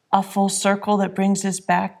a full circle that brings us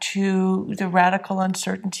back to the radical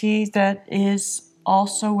uncertainty that is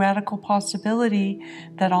also radical possibility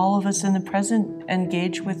that all of us in the present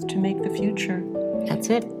engage with to make the future. That's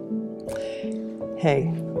it.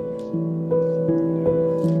 Hey.